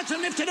hath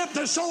lifted up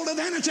their soul to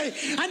vanity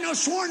and no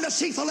sworn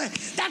deceitfully.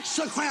 That's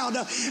the crowd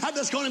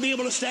that's going to be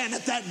able to stand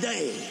at that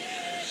day.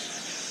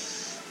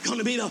 Going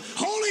to be the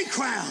holy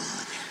crowd.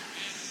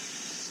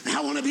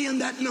 I want to be in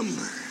that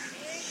number.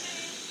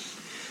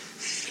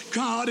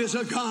 God is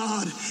a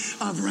God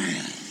of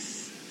wrath.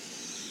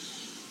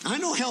 I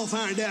know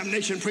hellfire and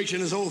damnation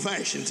preaching is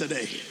old-fashioned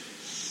today.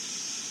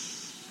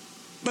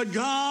 But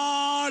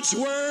God's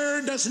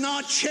word does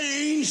not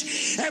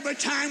change every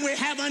time we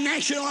have a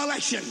national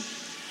election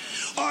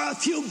or a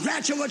few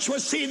graduates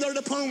receive their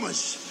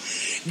diplomas.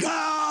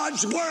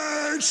 God's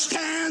word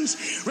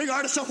stands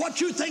regardless of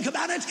what you think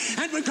about it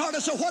and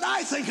regardless of what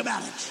I think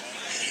about it.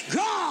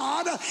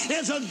 God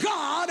is a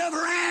God of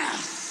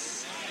wrath.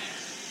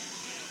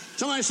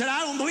 Somebody said,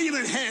 I don't believe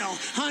in hell.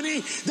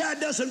 Honey, that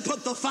doesn't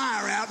put the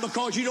fire out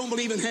because you don't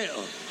believe in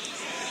hell.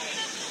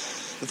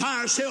 The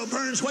fire still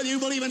burns whether you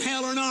believe in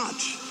hell or not.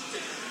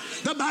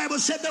 The Bible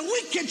said the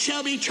wicked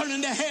shall be turned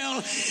into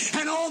hell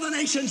and all the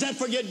nations that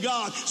forget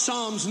God.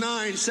 Psalms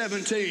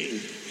 9:17.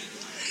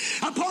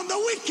 Upon the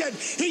wicked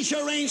he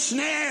shall rain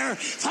snare,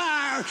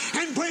 fire,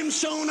 and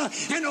brimstone,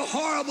 and a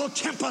horrible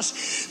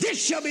tempest.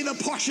 This shall be the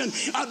portion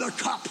of the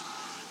cup.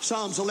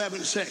 Psalms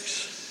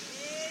 11:6.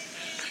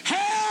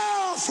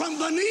 Hell from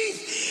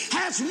beneath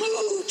has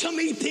moved to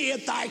meet thee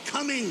at thy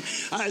coming.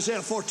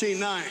 Isaiah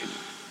 14:9.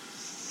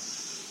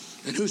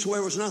 And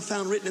whosoever was not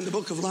found written in the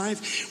book of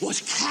life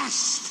was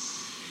cast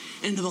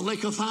into the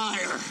lake of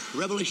fire.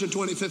 Revelation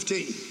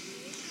 20:15.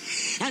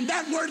 And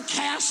that word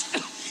cast,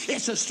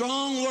 it's a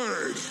strong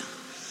word.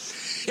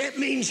 It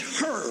means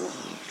hurled.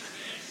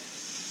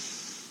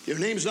 Your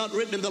name's not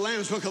written in the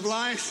Lamb's book of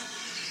life.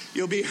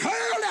 You'll be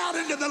hurled out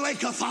into the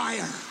lake of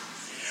fire,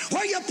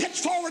 where you pitch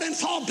forward and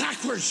fall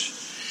backwards,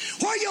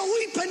 where you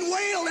weep and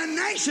wail and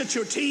gnash at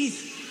your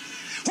teeth,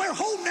 where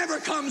hope never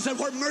comes and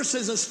where mercy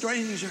is a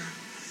stranger.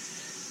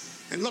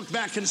 And look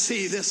back and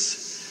see this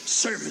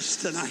service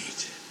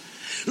tonight.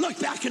 Look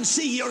back and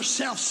see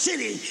yourself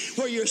sitting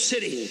where you're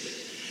sitting.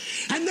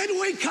 And then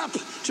wake up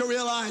to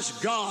realize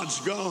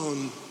God's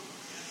gone.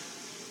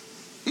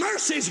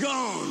 Mercy's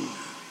gone.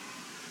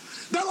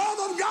 The love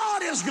of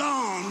God is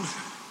gone.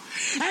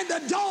 And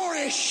the door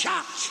is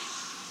shut.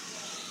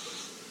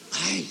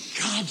 My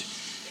God,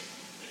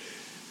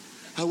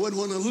 I wouldn't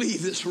want to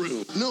leave this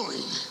room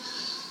knowing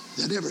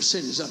that every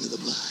sin is under the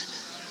blood.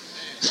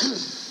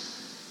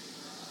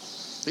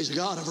 He's a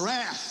God of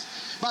wrath.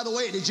 By the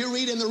way, did you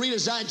read in the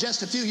Reader's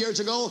Digest a few years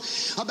ago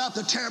about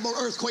the terrible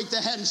earthquake they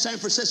had in San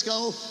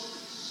Francisco?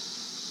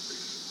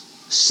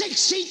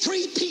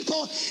 63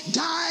 people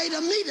died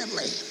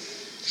immediately.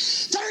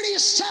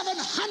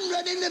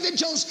 3,700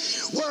 individuals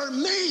were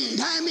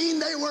maimed. I mean,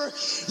 their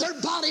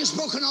bodies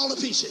broken all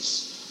to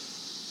pieces.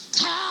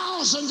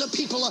 Thousands of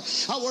people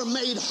were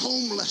made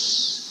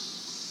homeless.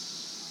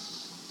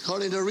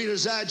 According to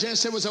Reader's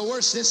Digest, it was the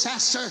worst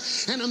disaster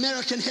in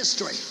American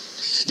history.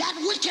 That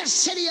wicked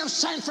city of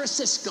San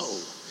Francisco,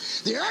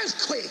 the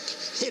earthquake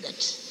hit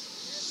it.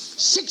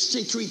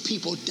 63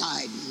 people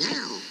died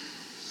now.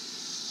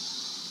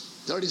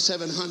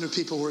 3,700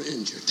 people were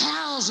injured.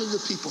 Thousands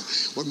of people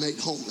were made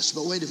homeless.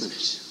 But wait a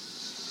minute.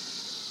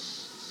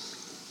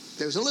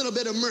 There's a little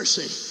bit of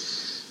mercy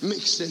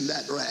mixed in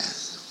that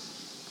wrath.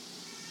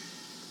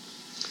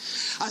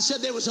 I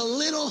said there was a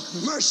little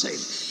mercy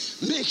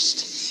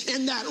mixed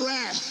in that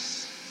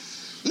wrath.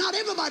 Not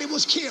everybody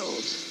was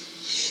killed.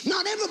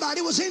 Not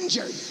everybody was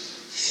injured.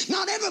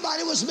 Not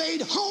everybody was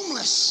made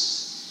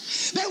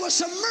homeless. There was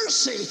some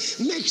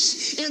mercy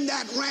mixed in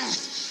that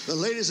wrath. But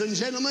ladies and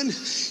gentlemen,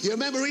 you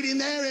remember reading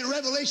there in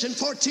Revelation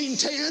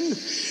 14:10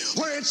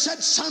 where it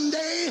said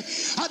someday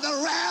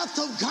the wrath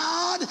of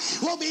God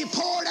will be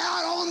poured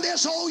out on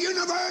this whole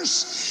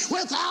universe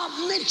without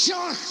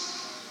mixture.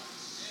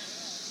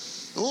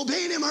 There won't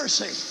be any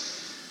mercy.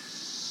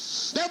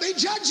 There'll be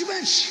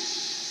judgment.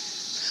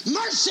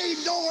 Mercy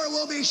door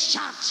will be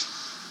shut.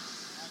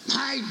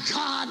 My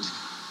God,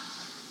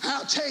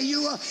 I'll tell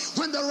you,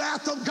 when the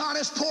wrath of God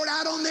is poured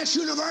out on this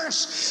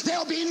universe,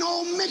 there'll be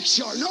no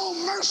mixture, no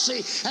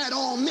mercy at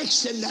all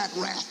mixed in that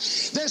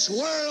wrath. This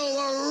world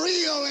will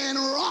reel and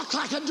rock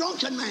like a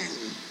drunken man.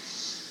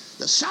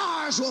 The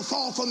stars will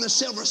fall from the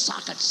silver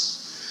sockets.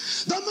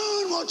 The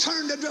moon will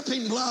turn to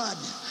dripping blood.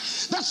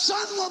 The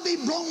sun will be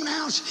blown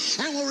out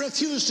and will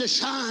refuse to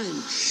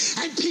shine.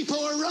 And people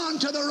will run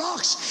to the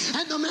rocks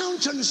and the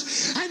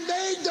mountains and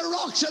beg the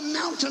rocks and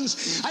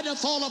mountains and to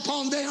fall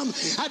upon them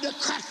and to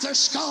crack their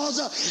skulls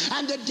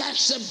and to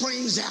dash their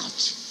brains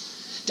out,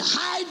 to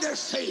hide their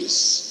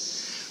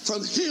face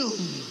from him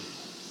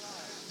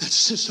that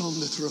sits on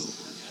the throne.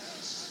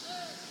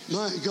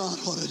 My God,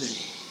 what a day.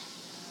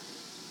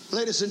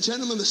 Ladies and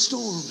gentlemen, the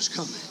storm's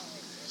coming.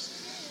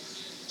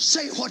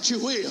 Say what you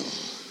will.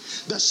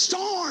 The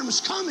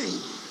storm's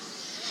coming.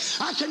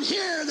 I can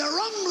hear the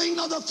rumbling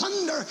of the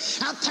thunder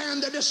out there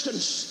in the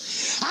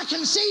distance. I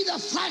can see the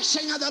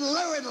flashing of the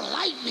lurid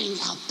lightning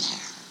out there.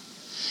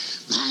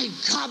 My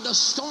God, the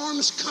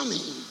storm's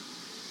coming.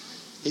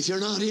 If you're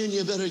not in,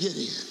 you better get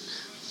in.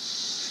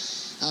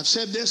 I've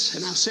said this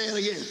and I'll say it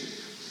again.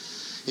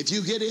 If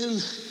you get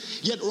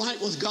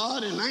right with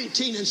God in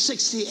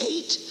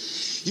 1968,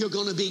 you're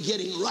going to be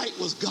getting right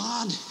with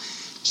God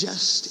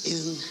just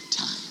in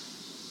time.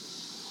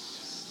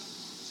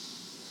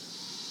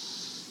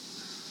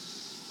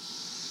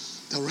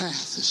 The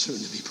wrath is soon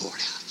to be poured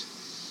out.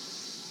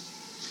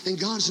 And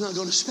God's not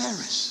going to spare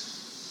us.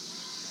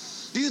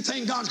 Do you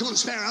think God's going to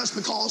spare us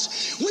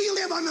because we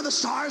live under the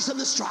stars and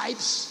the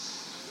stripes?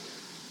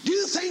 Do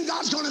you think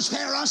God's going to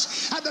spare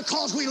us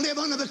because we live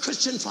under the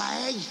Christian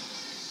flag?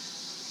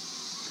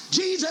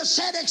 Jesus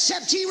said,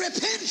 except ye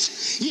repent,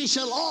 ye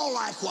shall all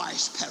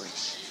likewise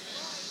perish.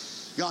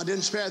 God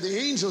didn't spare the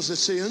angels that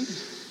sinned.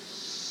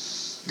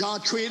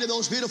 God created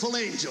those beautiful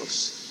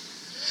angels.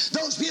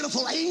 Those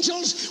beautiful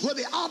angels were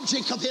the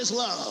object of his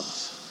love.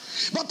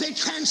 But they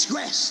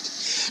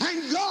transgressed,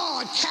 and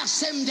God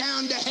cast them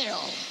down to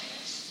hell.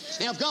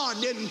 If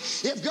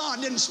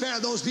God didn't spare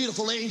those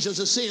beautiful angels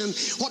of sin,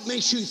 what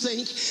makes you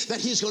think that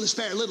he's going to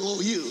spare little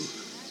old you?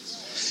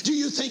 Do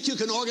you think you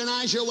can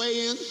organize your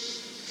way in?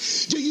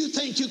 Do you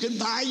think you can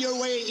buy your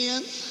way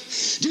in?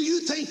 Do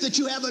you think that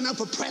you have enough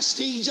of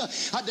prestige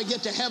to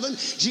get to heaven?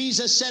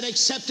 Jesus said,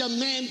 except a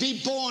man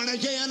be born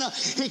again,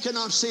 he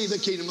cannot see the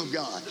kingdom of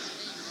God.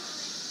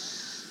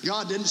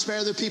 God didn't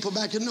spare the people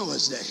back in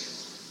Noah's day.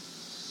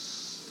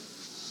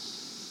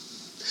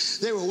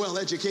 They were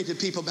well-educated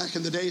people back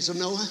in the days of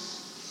Noah.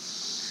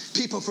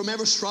 People from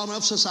every strata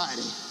of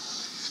society.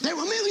 There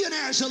were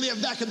millionaires who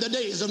lived back in the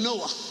days of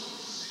Noah.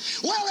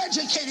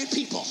 Well-educated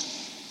people.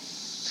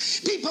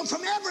 People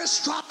from every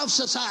strata of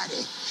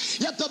society.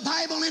 Yet the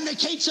Bible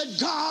indicates that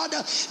God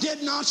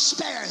did not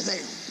spare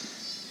them.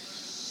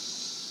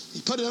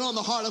 He put it on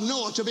the heart of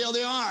Noah to build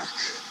the ark.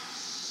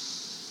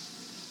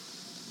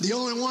 The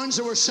only ones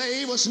that were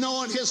saved was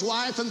Noah and his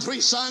wife and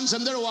 3 sons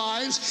and their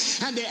wives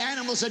and the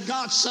animals that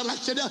God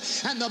selected.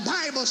 And the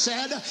Bible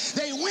said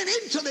they went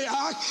into the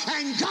ark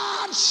and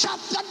God shut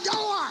the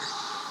door.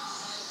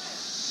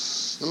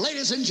 And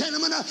ladies and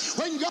gentlemen,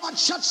 when God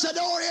shuts the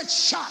door, it's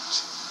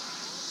shut.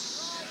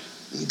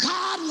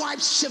 God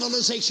wipes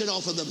civilization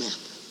off of the map.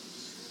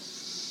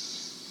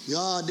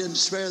 God didn't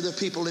spare the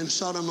people in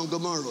Sodom and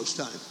Gomorrah's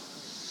time.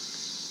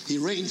 He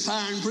rained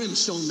fire and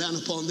brimstone down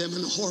upon them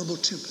in a horrible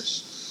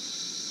tempest.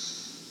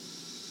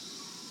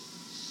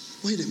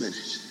 Wait a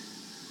minute.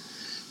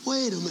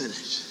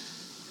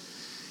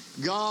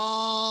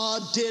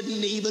 God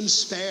didn't even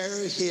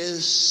spare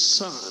his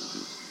son.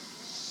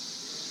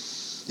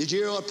 Did you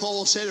hear what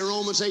Paul said in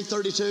Romans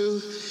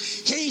 8:32?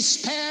 He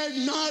spared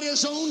not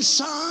his own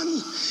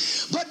son,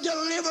 but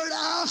delivered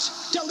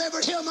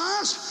him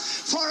up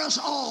for us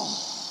all.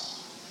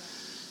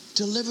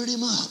 Delivered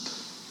him up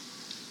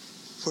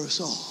for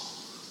us all.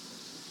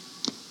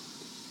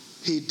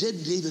 He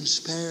didn't even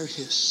spare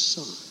his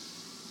son,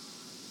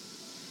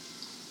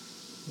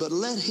 but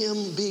let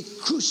him be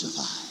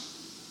crucified.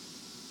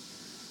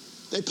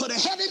 They put a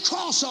heavy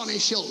cross on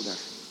his shoulder.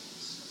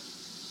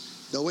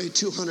 They weighed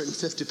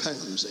 250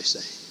 pounds, they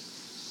say.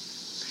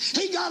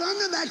 He got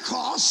under that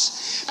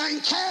cross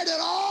and carried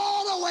it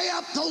all the way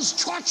up those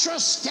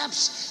tortuous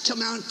steps to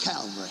Mount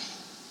Calvary.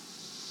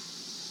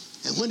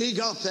 And when he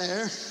got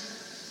there,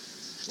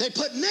 they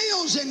put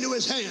nails into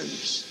his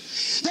hands.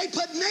 They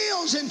put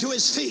nails into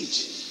his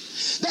feet.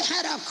 They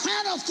had a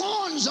crown of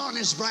thorns on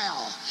his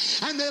brow,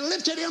 and they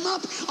lifted him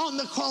up on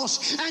the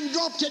cross and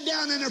dropped it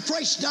down in a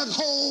fresh dug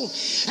hole.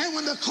 And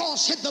when the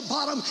cross hit the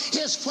bottom,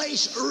 his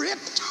flesh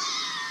ripped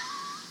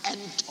and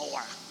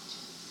tore.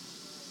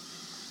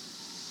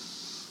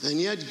 And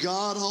yet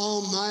God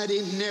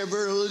Almighty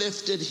never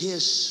lifted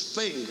his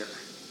finger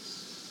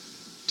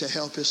to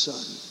help his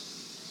son.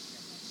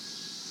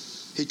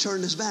 He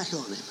turned his back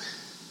on him.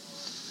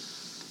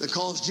 That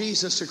caused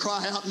Jesus to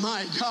cry out,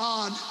 my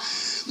God,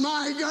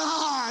 why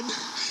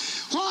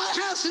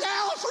hast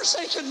thou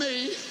forsaken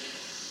me?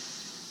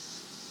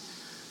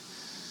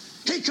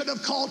 He could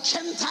have called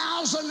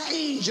 10,000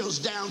 angels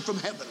down from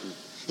heaven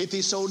if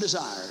he so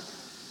desired.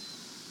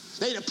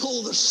 They'd have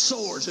pulled their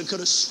swords and could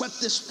have swept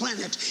this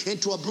planet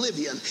into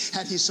oblivion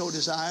had he so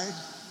desired.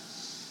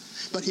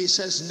 But he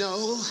says,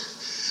 no,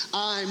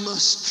 I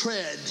must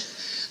tread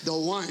the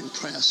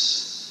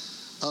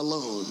winepress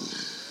alone.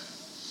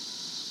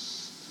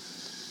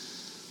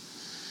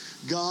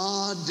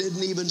 God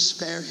didn't even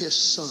spare his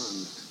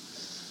son,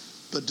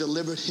 but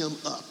delivered him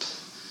up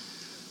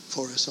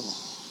for us all.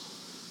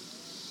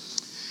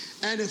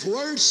 And if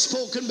words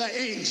spoken by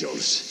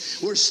angels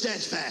were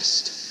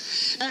steadfast,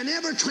 and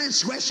every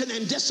transgression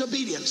and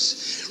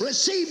disobedience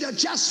received a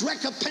just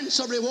recompense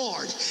of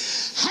reward,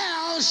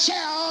 how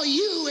shall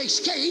you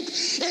escape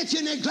if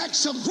you neglect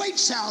some great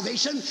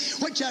salvation,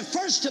 which at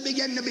first to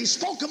begin to be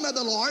spoken by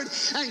the Lord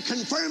and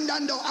confirmed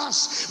unto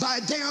us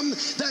by them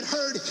that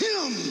heard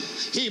him?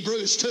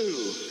 Hebrews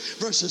 2,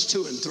 verses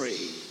 2 and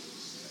 3.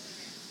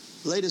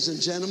 Ladies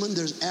and gentlemen,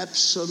 there's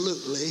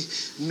absolutely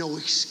no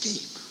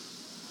escape,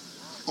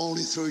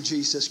 only through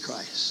Jesus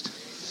Christ.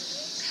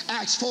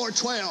 Acts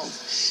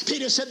 4:12.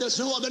 Peter said, there's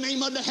no other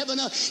name under heaven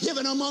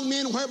given among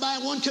men whereby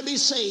one can be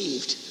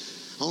saved.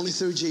 Only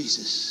through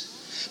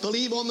Jesus.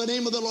 Believe on the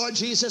name of the Lord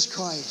Jesus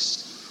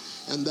Christ,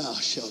 and thou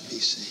shalt be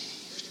saved.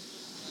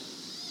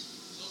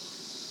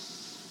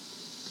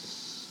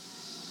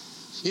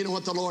 You know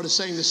what the Lord is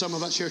saying to some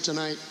of us here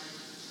tonight?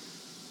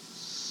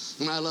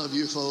 And I love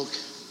you folk.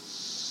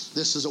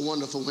 This is a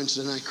wonderful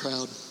Wednesday night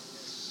crowd.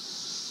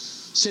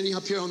 Sitting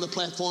up here on the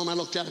platform, I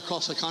looked out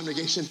across the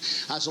congregation.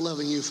 I was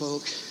loving you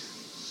folk.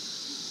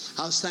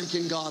 I was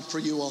thanking God for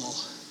you all.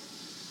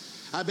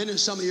 I've been in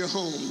some of your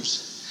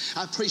homes.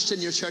 I've preached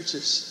in your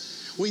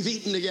churches. We've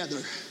eaten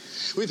together.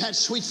 We've had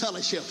sweet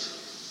fellowship.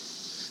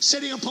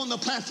 Sitting up on the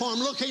platform,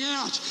 looking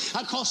out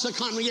across the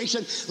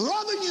congregation,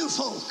 loving you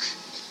folk,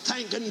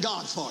 thanking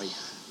God for you.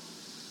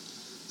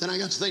 Then I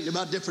got to thinking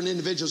about different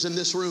individuals in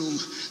this room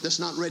that's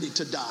not ready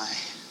to die.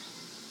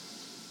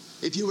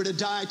 If you were to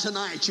die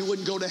tonight, you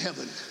wouldn't go to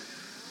heaven.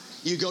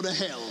 You go to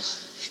hell,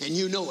 and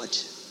you know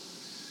it.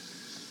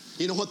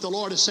 You know what the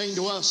Lord is saying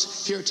to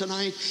us here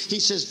tonight? He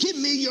says, give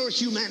me your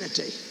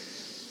humanity.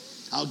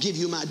 I'll give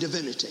you my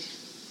divinity.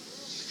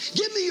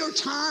 Give me your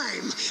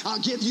time.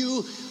 I'll give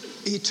you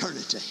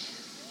eternity.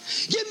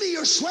 Give me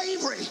your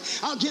slavery.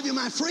 I'll give you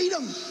my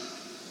freedom.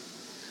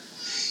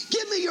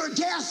 Give me your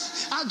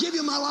death. I'll give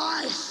you my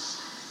life.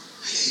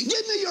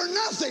 Give me your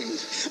nothing.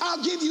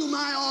 I'll give you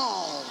my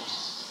all.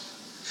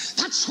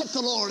 That's what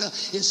the Lord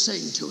is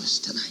saying to us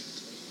tonight.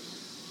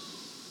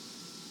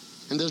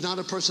 And there's not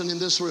a person in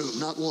this room,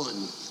 not one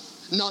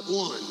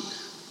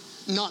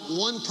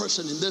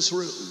person in this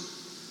room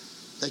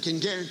that can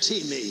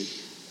guarantee me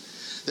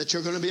that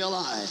you're going to be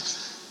alive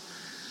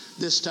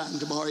this time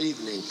tomorrow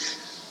evening.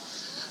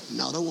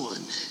 Not a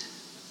one.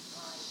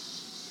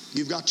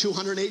 You've got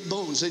 208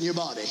 bones in your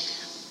body,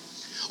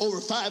 over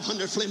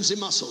 500 flimsy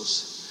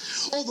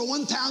muscles, over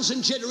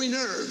 1,000 jittery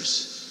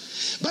nerves.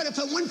 But if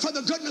it weren't for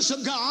the goodness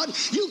of God,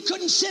 you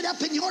couldn't sit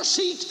up in your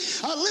seat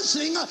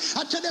listening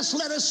to this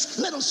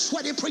little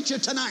sweaty preacher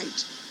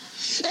tonight.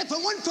 If it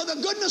weren't for the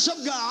goodness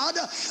of God,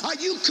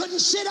 you couldn't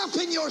sit up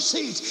in your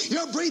seat.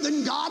 You're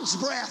breathing God's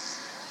breath.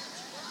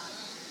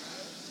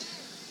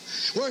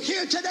 We're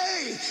here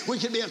today. We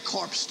can be a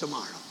corpse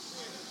tomorrow.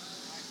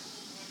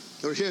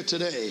 We're here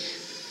today.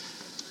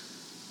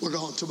 We're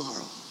gone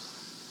tomorrow.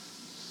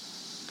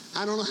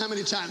 I don't know how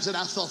many times that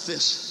I thought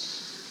this.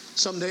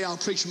 Someday I'll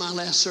preach my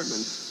last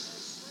sermon.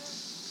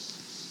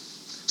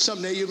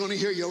 Someday you're going to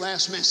hear your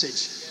last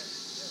message.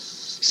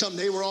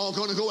 Someday we're all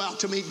going to go out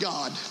to meet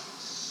God.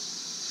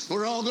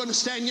 We're all going to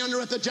stand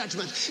yonder at the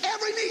judgment.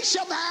 Every knee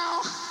shall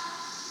bow.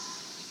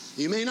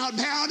 You may not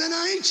bow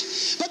tonight,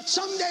 but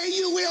someday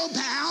you will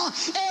bow.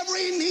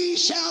 Every knee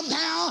shall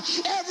bow.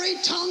 Every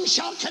tongue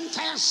shall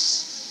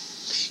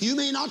confess. You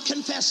may not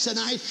confess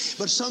tonight,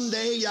 but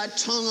someday that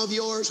tongue of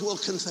yours will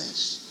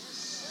confess.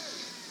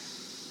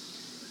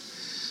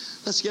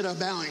 Let's get our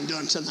bowing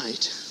done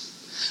tonight.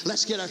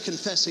 Let's get our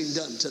confessing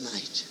done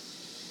tonight.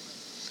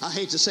 I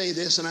hate to say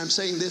this, and I'm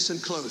saying this in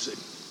closing.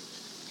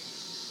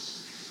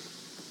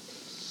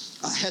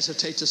 I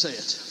hesitate to say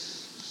it.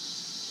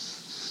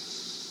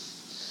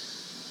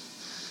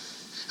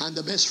 I'm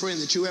the best friend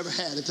that you ever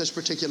had at this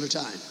particular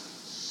time.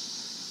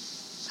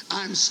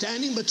 I'm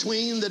standing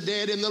between the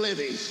dead and the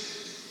living.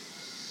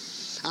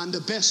 I'm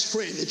the best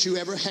friend that you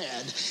ever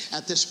had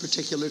at this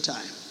particular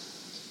time.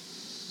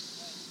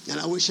 And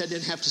I wish I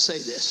didn't have to say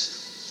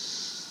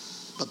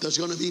this, but there's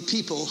going to be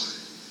people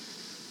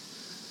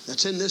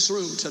that's in this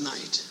room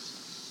tonight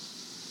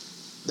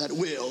that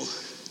will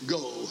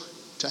go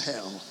to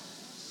hell.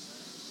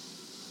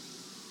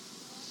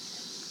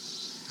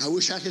 I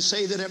wish I could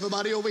say that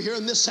everybody over here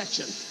in this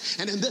section,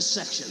 and in this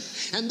section,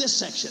 and this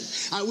section,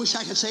 I wish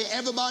I could say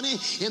everybody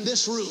in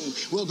this room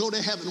will go to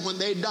heaven when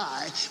they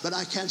die, but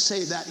I can't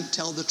say that and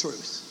tell the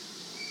truth.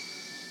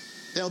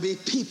 There'll be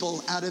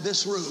people out of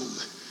this room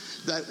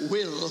that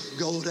will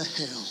go to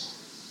hell.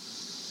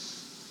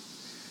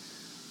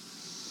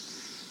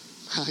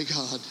 My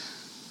God.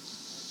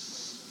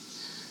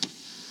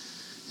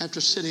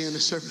 After sitting in a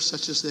service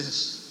such as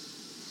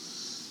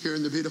this,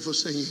 hearing the beautiful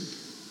singing,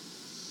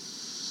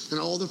 and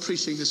all the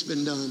preaching that's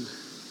been done,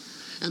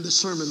 and the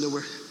sermon that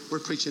we're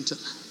preaching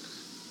tonight,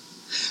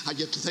 I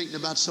get to thinking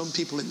about some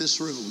people in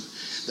this room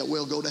that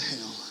will go to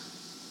hell.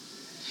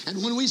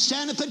 And when we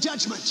stand at the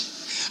judgment,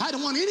 I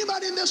don't want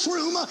anybody in this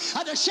room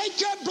to shake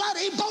your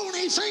bloody,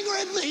 bony finger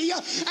at me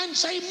and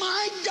say,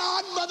 my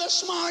God, Brother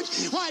Smart,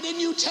 why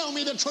didn't you tell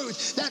me the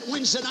truth that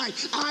Wednesday night?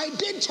 I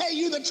did tell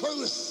you the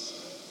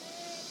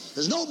truth.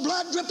 There's no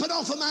blood dripping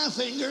off of my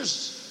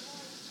fingers.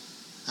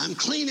 I'm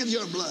clean of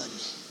your blood.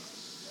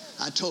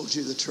 I told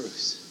you the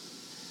truth.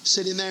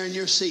 Sitting there in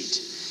your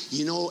seat,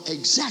 you know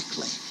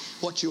exactly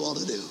what you ought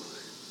to do.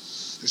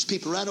 There's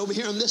people right over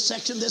here in this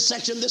section, this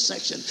section, this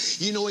section.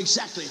 You know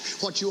exactly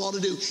what you ought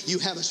to do. You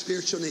have a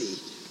spiritual need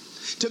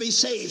to be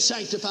saved,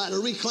 sanctified,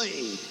 or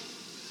reclaimed.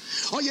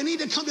 Or you need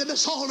to come to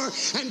this altar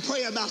and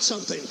pray about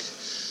something.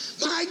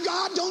 My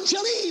God, don't you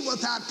leave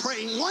without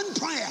praying one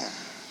prayer.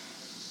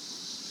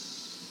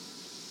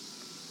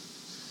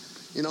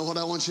 You know what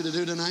I want you to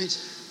do tonight?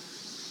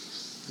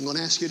 I'm going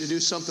to ask you to do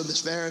something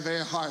that's very,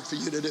 very hard for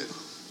you to do.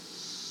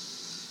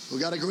 We've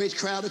got a great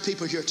crowd of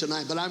people here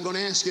tonight, but I'm going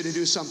to ask you to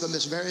do something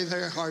that's very,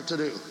 very hard to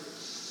do.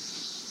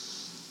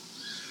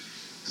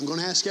 I'm going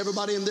to ask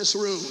everybody in this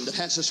room that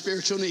has a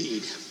spiritual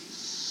need,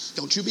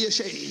 don't you be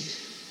ashamed.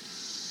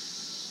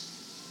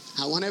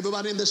 I want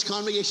everybody in this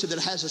congregation that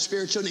has a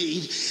spiritual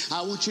need,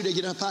 I want you to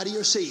get up out of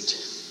your seat.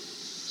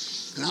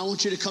 And I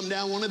want you to come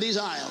down one of these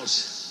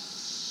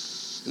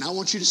aisles. And I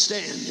want you to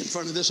stand in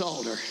front of this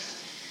altar.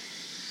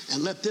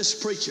 And let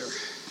this preacher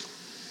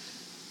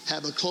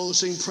have a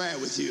closing prayer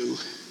with you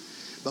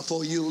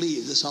before you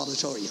leave this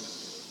auditorium.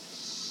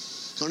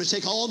 It's going to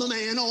take all the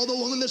man, all the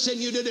woman that's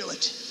in you to do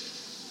it.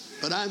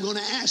 But I'm going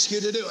to ask you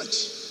to do it.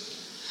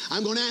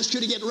 I'm going to ask you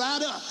to get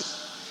right up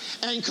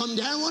and come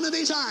down one of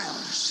these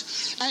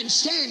aisles and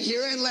stand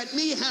here and let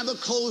me have a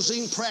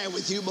closing prayer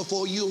with you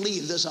before you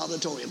leave this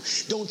auditorium.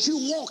 Don't you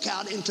walk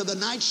out into the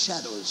night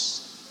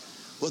shadows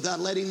without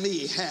letting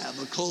me have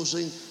a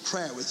closing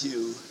prayer with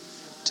you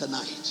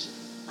tonight.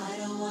 I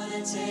don't want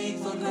to take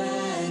for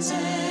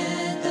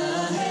granted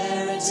the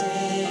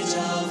heritage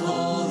of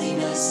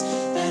holiness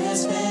that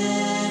has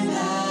been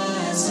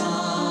passed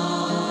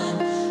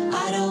on.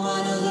 I don't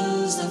want to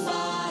lose the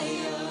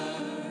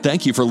fire.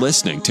 Thank you for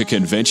listening to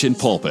Convention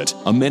Pulpit,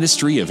 a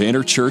ministry of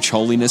Interchurch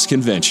Holiness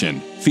Convention,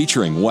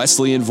 featuring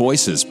Wesleyan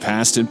voices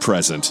past and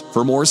present.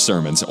 For more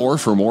sermons or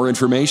for more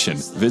information,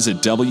 visit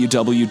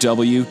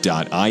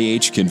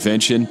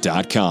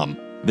www.ihconvention.com.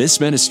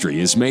 This ministry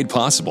is made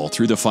possible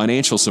through the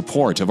financial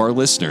support of our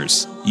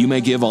listeners. You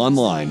may give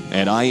online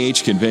at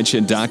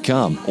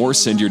ihconvention.com or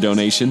send your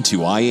donation to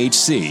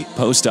IHC,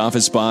 Post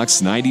Office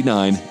Box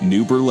 99,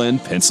 New Berlin,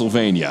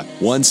 Pennsylvania,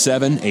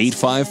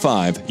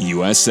 17855,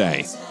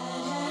 USA.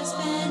 Has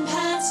been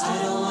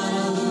passed.